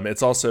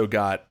 It's also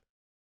got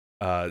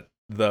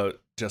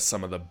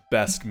some of the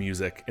best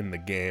music in the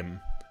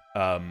game,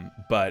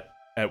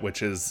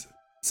 which is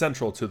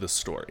central to the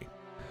story.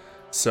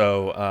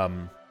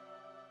 So,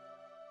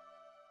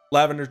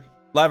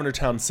 Lavender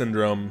Town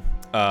Syndrome.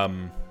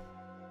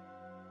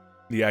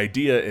 The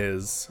idea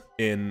is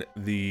in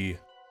the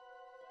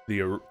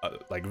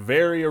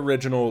very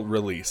original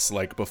release,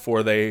 like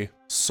before they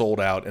sold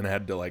out and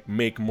had to like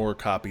make more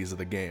copies of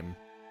the game.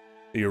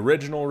 The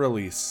original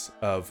release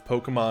of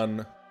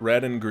Pokemon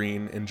Red and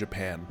Green in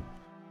Japan,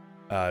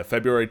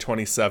 February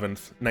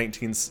 27th,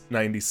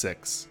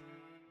 1996.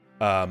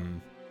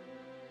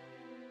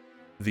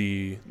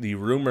 The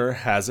rumor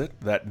has it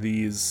that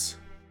these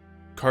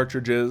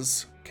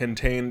cartridges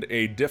contained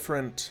a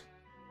different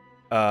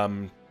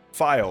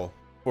file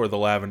for the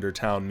Lavender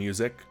Town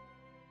music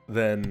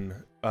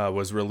than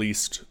was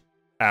released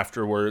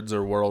afterwards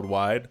or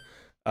worldwide.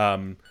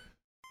 The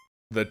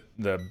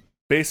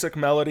basic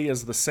melody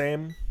is the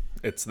same.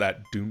 It's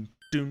that doom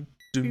doom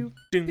doom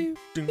doom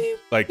doom,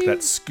 like that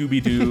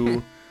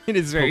Scooby-Doo. It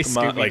is very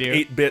Pokemon, Scooby-Doo. like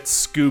 8-bit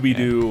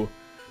Scooby-Doo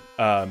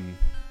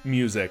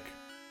music.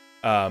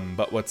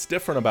 But what's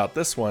different about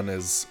this one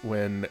is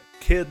when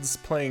kids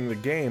playing the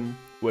game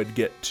would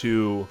get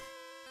to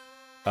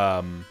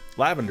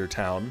Lavender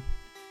Town,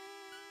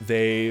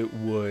 they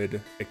would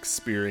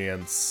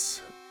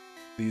experience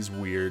these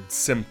weird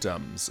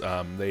symptoms.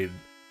 They'd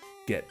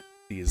get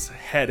these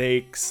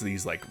headaches,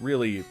 these like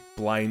really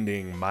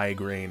blinding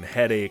migraine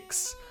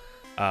headaches.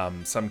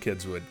 Some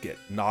kids would get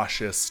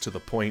nauseous to the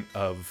point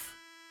of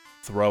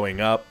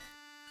throwing up.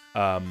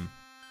 And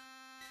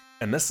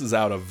this is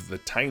out of the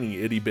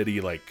tiny itty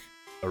bitty like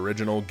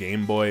original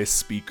Game Boy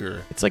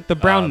speaker. It's like the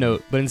brown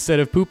note, but instead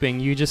of pooping,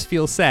 you just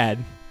feel sad.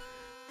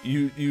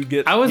 You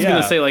get. I was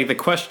gonna say like the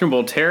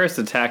questionable terrorist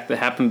attack that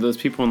happened to those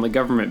people in the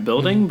government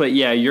building, but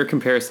yeah, your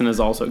comparison is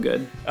also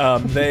good.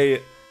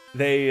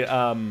 They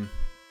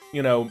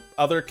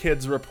other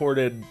kids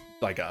reported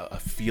like a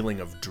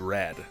feeling of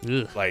dread,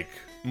 like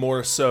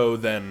more so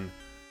than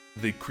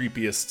the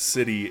creepiest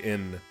city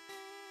in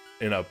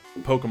a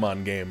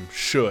Pokemon game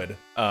should.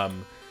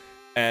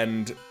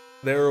 And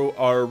there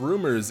are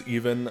rumors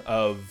even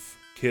of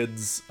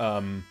kids,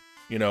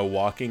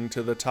 walking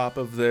to the top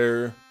of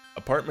their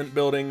apartment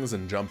buildings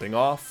and jumping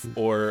off,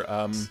 or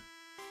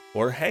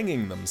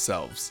hanging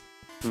themselves.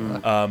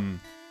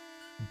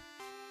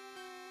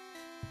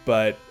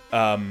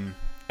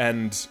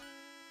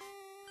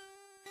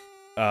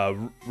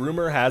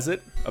 Rumor has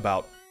it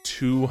about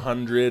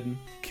 200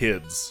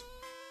 kids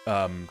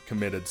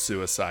committed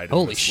suicide.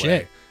 Holy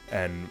shit!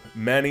 And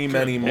many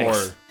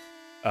more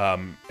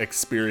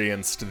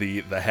experienced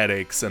the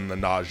headaches and the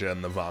nausea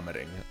and the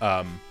vomiting.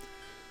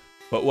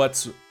 But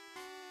what's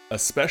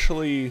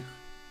especially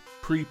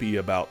creepy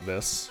about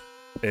this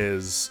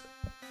is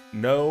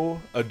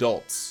no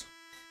adults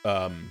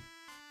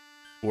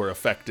were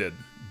affected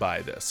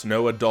by this.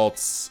 No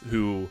adults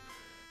who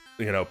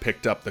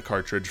picked up the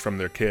cartridge from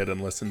their kid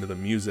and listened to the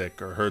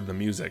music or heard the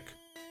music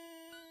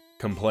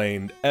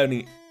complained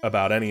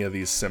about any of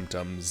these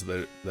symptoms,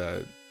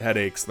 the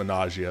headaches, the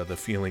nausea, the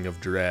feeling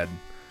of dread,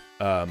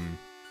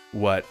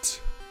 which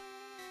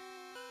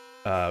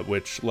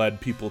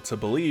led people to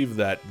believe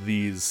that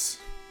the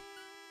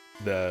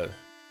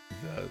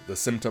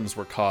symptoms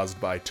were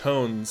caused by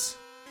tones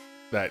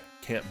that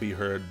can't be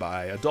heard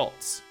by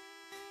adults.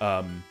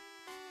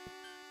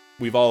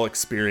 We've all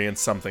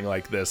experienced something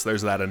like this.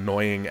 There's that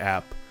annoying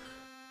app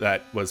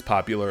that was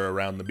popular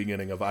around the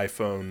beginning of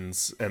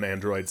iPhones and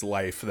Android's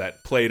life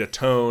that played a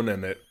tone,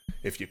 and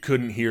if you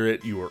couldn't hear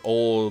it, you were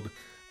old.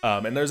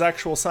 And there's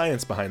actual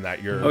science behind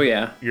that. Your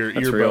ear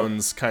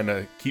bones kind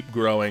of keep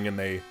growing, and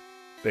they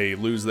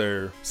lose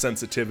their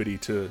sensitivity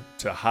to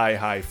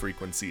high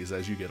frequencies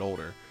as you get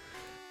older.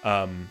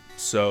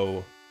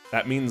 So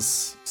that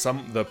means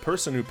the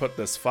person who put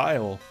this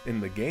file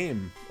in the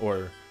game,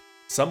 or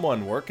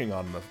someone working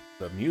on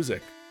the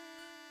music,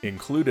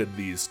 included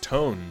these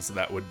tones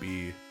that would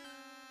be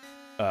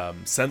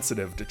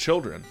sensitive to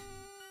children.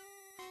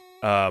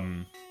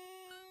 And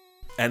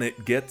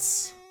it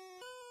gets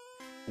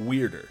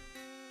weirder.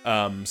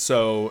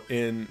 So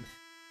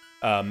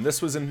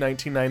this was in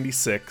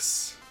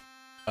 1996.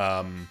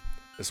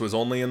 This was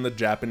only in the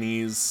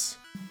Japanese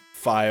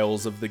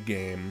files of the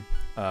game,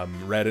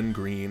 Red and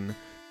Green,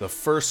 the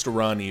first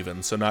run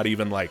even. So not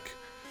even like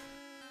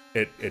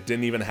it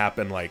didn't even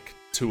happen like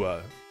to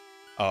a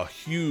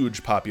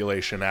huge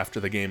population after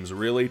the games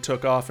really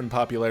took off in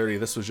popularity.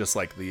 This was just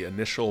like the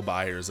initial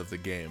buyers of the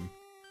game.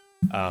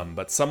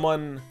 But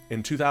someone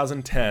in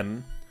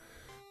 2010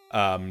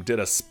 did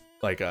a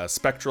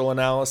spectral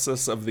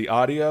analysis of the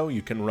audio.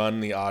 You can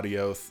run the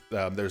audio.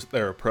 There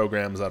are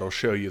programs that'll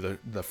show you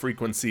the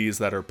frequencies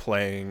that are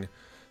playing,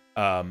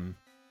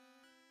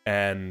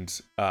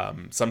 and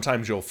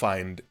sometimes you'll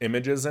find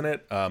images in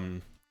it.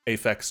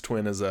 Aphex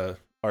Twin is a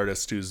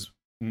artist who's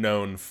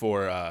known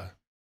for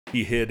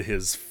he hid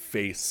his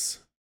face,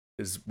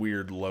 his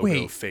weird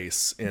logo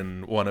face,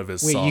 in one of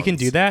his songs. Wait, you can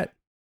do that?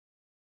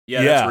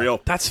 Yeah, that's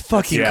real. That's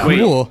fucking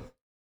cool.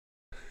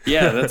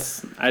 Yeah,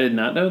 I did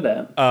not know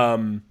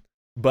that.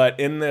 But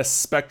in this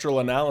spectral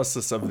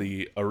analysis of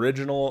the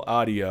original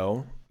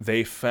audio,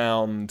 they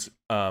found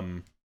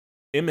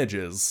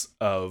images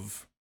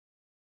of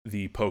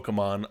the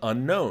Pokemon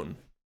Unknown.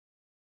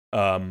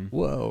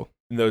 Whoa.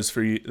 Those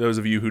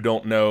of you who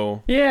don't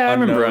know. Yeah, I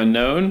remember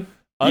Unknown.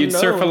 You'd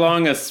surf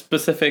along a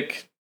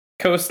specific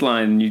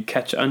coastline and you'd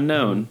catch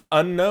Unknown.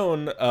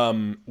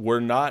 Unknown were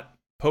not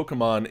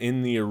Pokemon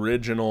in the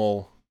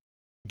original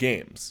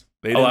games.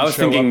 They Oh,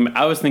 didn't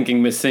I was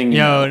thinking missing.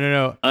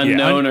 No.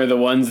 Unknown are the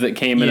ones that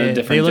came in a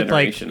different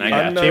generation. I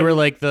got they were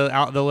like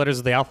the letters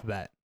of the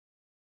alphabet.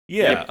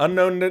 Yeah,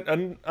 Unknown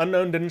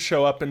didn't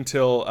show up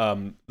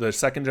until the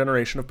second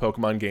generation of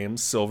Pokemon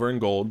games, Silver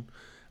and Gold,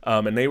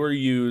 and they were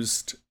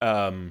used.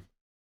 They're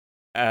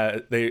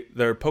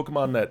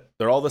Pokemon that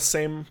they're all the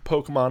same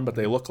Pokemon, but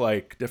they look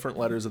like different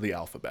letters of the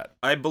alphabet.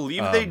 I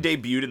believe they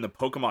debuted in the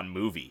Pokemon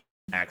movie.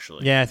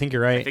 Actually, yeah, I think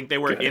you're right. I think they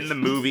were in the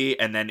movie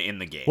and then in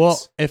the games. Well,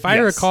 if I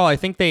recall, I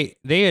think they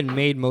had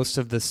made most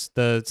of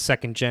the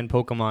second gen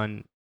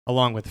Pokemon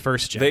along with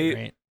first gen,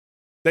 right?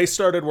 They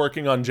started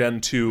working on Gen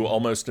 2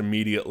 almost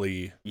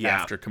immediately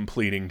after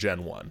completing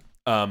Gen 1.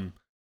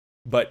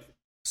 But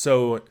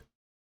so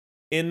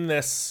in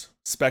this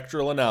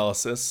spectral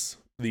analysis,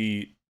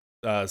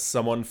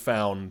 someone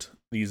found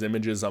these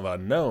images of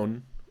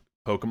unknown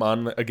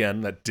Pokemon,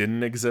 again, that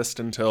didn't exist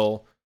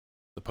until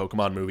the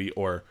Pokemon movie,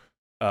 or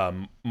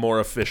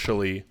more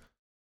officially,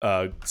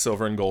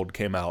 Silver and Gold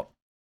came out.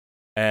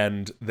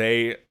 And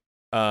they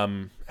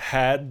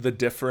had the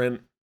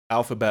different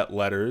alphabet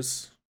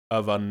letters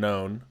of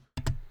unknown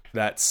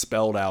that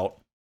spelled out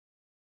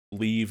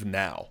 "leave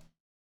now."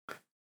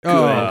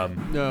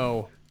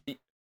 No.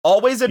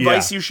 Always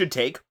advice you should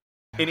take.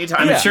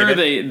 Anytime. I'm sure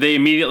they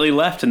immediately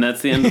left, and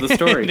that's the end of the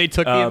story. They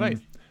took the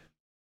advice.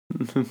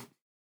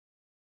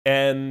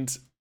 and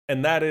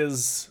that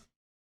is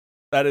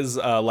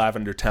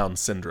Lavender Town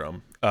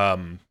syndrome.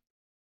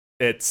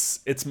 It's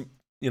it's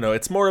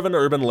more of an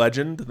urban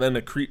legend than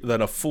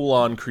a full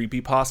on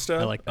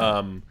creepypasta. I like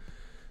that.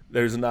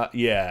 There's not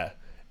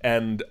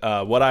And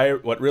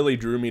what really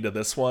drew me to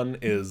this one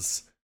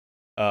is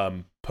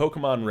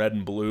Pokemon Red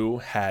and Blue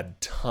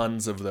had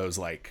tons of those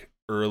like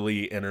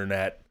early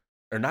internet,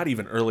 or not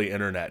even early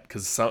internet,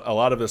 because a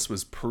lot of this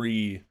was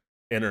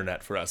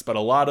pre-internet for us, but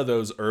a lot of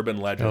those urban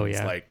legends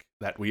like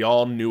that we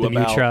all knew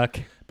about, Mew truck.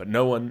 But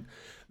no one,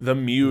 the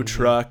Mew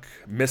truck,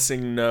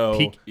 Missing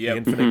No, the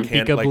Infinite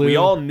Candy, like Pika-Blue. we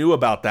all knew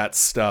about that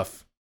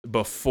stuff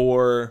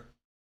before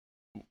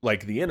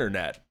like the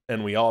internet,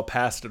 and we all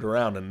passed it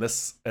around. And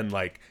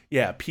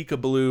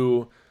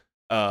Pika-Blue,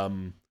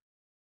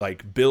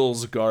 like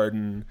Bill's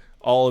Garden,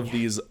 all of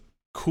these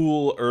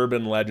cool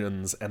urban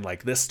legends, and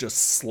like this just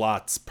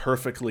slots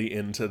perfectly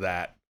into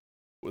that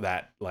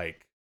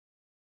like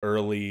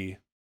early,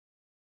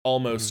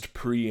 almost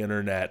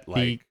pre-internet,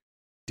 like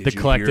the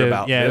collective.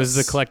 It was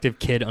the collective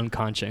kid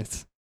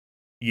unconscious.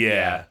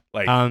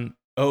 Like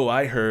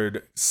I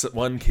heard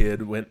one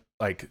kid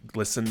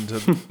listened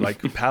to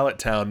like Pallet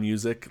Town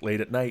music late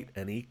at night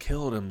and he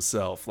killed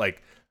himself.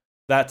 Like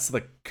that's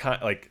the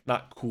kind, like,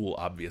 not cool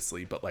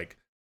obviously, but like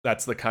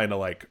that's the kind of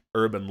like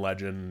urban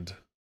legend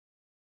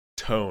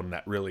tone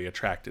that really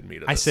attracted me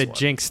to this I said one.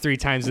 Jinx 3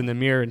 times in the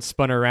mirror and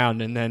spun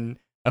around, and then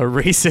a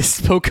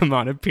racist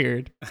Pokemon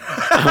appeared.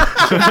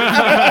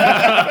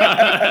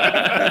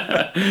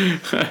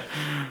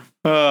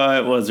 Oh,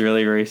 it was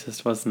really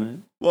racist, wasn't it?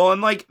 Well,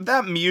 and like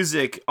that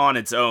music on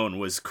its own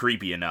was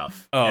creepy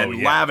enough.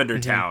 And Lavender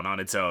Town on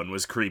its own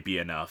was creepy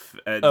enough.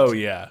 And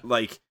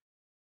like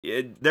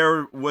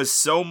there was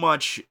so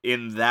much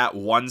in that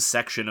one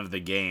section of the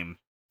game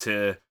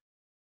to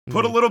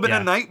put a little bit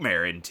of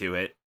nightmare into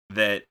it.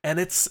 And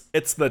it's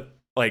the,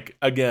 like,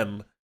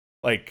 again,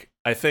 like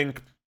I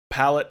think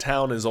Pallet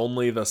Town is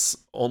only the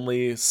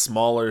only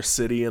smaller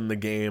city in the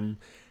game,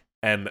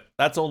 and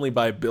that's only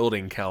by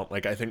building count.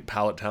 Like I think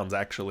Pallet Town's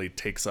actually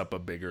takes up a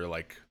bigger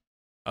like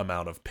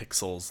amount of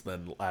pixels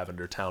than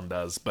Lavender Town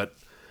does, but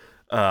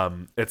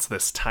it's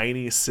this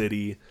tiny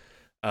city.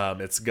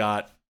 It's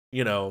got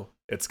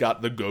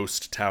the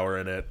Ghost Tower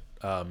in it.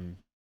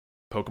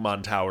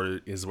 Pokemon Tower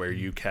is where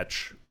you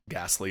catch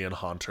Ghastly and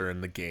Haunter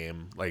in the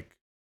game, like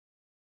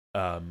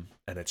and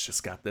it's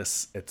just got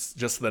this, it's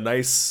just the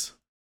nice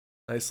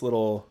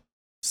little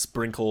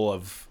sprinkle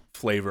of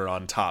flavor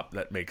on top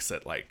that makes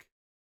it like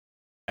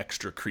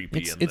extra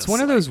creepy. It's one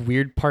of those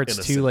weird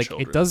parts too, like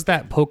it does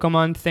that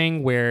Pokemon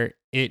thing where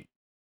it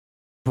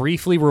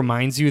briefly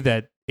reminds you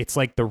that it's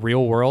like the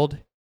real world,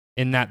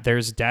 in that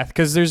there's death,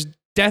 because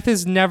death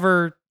is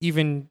never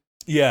even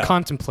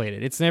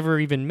contemplated, it's never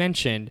even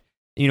mentioned.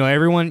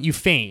 Everyone, you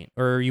faint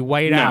or you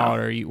white out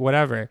or you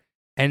whatever,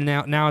 and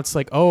now it's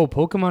like, oh,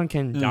 Pokemon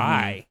can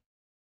die.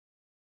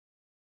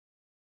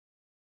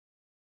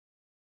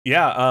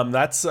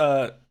 That's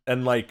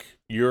and like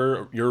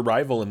your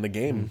rival in the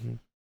game,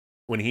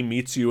 when he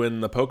meets you in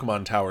the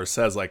Pokemon Tower,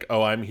 says like,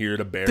 oh, I'm here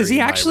to bury. Does he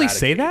actually Raticate.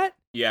 say that?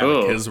 Yeah,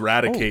 like his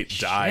Raticate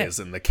dies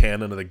in the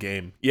canon of the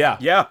game.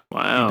 Yeah.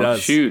 Wow. He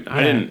does. Shoot,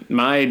 I didn't.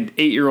 My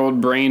 8-year-old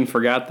brain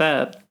forgot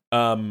that.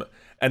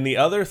 And the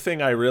other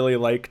thing I really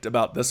liked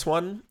about this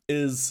one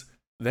is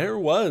there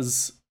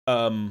was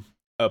a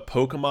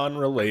Pokemon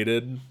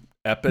related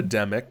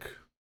epidemic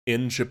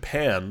in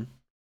Japan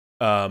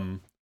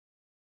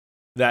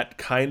that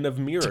kind of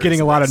mirrors. You're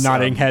getting a lot of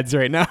nodding heads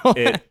right now.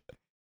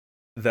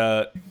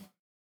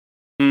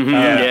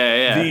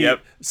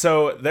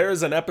 So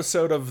there's an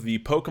episode of the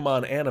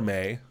Pokemon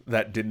anime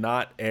that did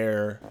not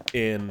air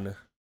in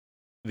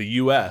the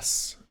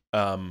US,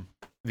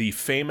 the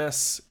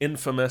famous,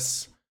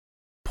 infamous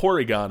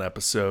Porygon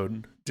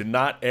episode did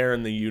not air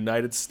in the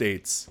United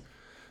States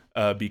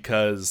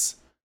because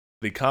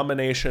the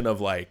combination of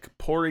like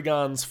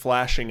Porygon's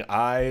flashing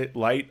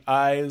light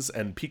eyes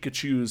and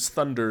Pikachu's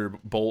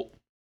thunderbolt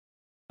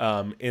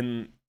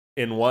in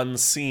one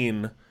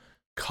scene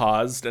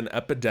caused an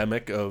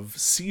epidemic of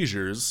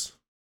seizures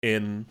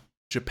in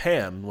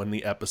Japan when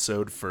the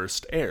episode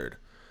first aired.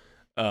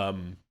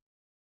 And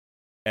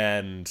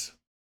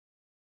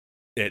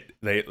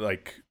they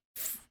like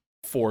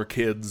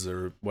 4Kids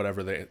or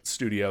whatever the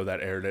studio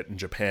that aired it in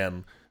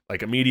Japan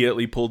like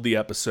immediately pulled the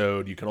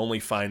episode. You can only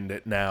find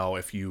it now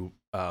if you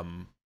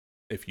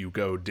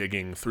go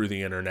digging through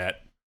the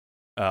internet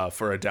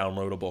for a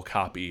downloadable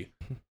copy.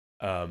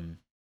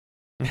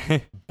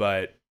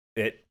 But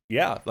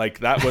like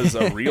that was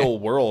a real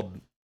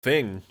world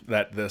thing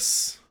that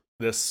this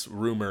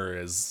rumor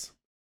is,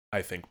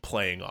 I think,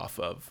 playing off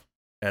of,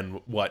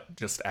 and what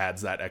just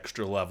adds that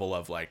extra level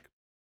of like,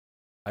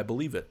 I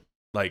believe it,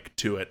 like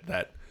to it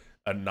that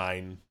a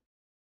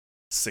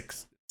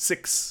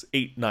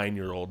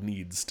 9-year-old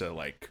needs to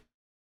like,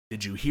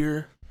 did you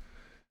hear?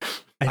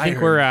 I think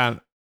we're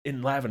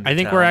in Lavender I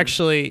think Town, we're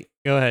actually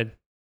go ahead.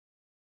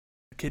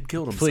 the kid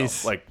killed himself.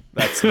 Please. Like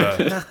that's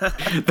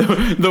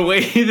the the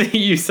way that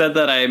you said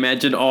that, I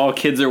imagine all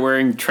kids are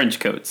wearing trench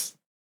coats,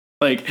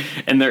 like,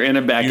 and they're in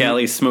a back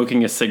alley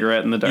smoking a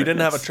cigarette in the darkness. You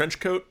didn't have a trench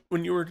coat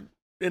when you were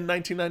in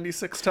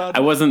 1996, Todd? I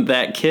wasn't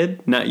that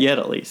kid, not yet,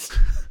 at least.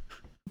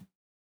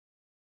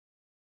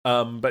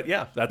 But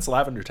yeah, that's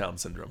Lavender Town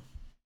syndrome.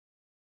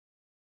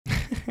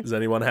 Does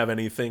anyone have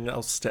anything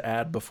else to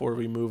add before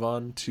we move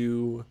on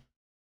to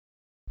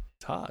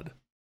Todd?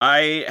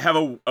 I have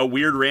a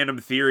weird random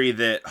theory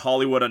that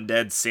Hollywood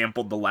Undead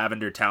sampled the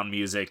Lavender Town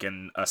music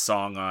in a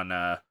song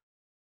on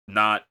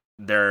not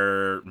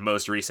their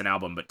most recent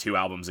album, but 2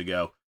 albums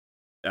ago.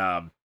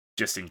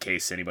 Just in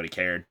case anybody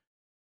cared.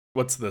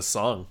 What's the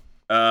song?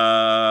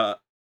 I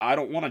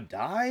Don't Want to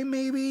Die,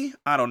 maybe?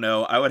 I don't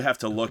know. I would have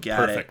to look at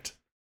Perfect. it.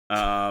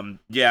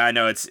 Yeah, I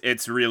know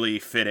it's really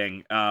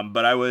fitting.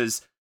 But I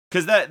was,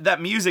 because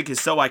that music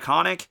is so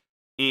iconic,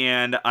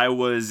 and I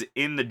was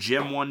in the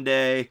gym one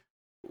day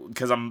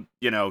because I'm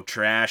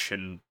trash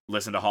and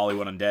listen to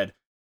Hollywood Undead,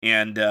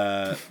 and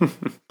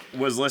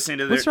was listening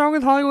to What's wrong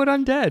with Hollywood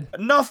Undead?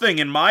 nothing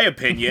in my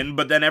opinion.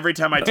 But then every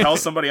time I tell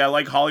somebody I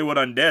like Hollywood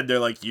Undead, they're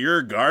like,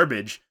 "You're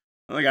garbage."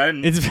 Like, I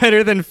didn't. It's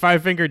better than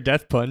Five Finger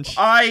Death Punch.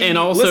 And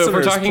also, if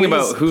we're talking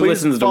about who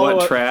listens to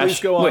what trash, please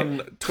go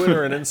on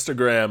Twitter and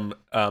Instagram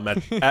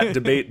at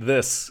debate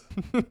this.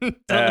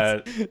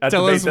 At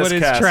tell us what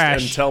is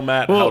trash, and tell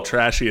Matt how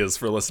trash he is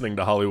for listening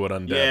to Hollywood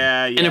Undead.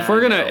 Yeah. And if we're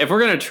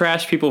gonna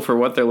trash people for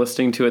what they're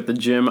listening to at the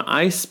gym,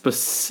 I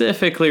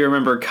specifically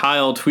remember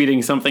Kyle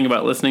tweeting something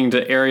about listening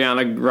to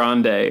Ariana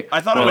Grande. I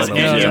thought it was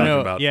Enya.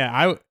 No.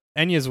 Yeah,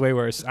 Enya's way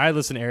worse. I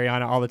listen to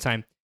Ariana all the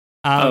time.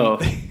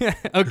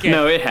 Okay.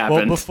 No, it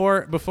happened.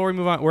 Well, before we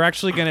move on, we're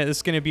actually this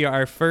is gonna be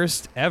our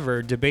first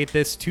ever Debate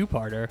This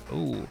 2-parter.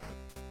 Ooh.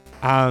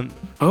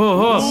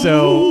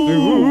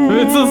 So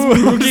it's a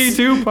spooky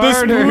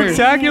 2-parter. The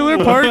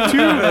Spooktacular Part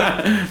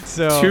 2.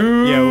 So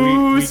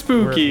Too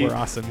spooky. We're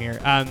awesome here.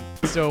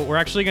 So we're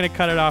actually gonna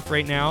cut it off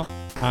right now.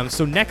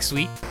 So next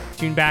week,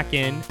 tune back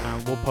in.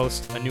 We'll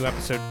post a new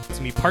episode. It's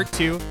gonna be part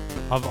 2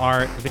 of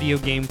our video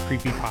game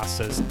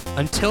creepypastas.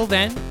 Until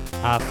then,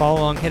 follow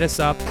along, hit us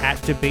up at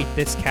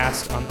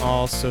DebateThisCast on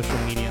all social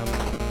media.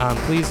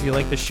 Please, if you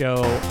like the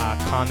show,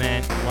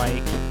 comment,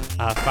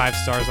 5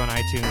 stars on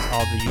iTunes,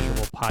 all the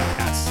usual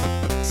podcast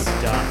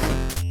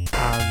stuff.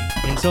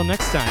 Until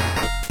next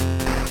time.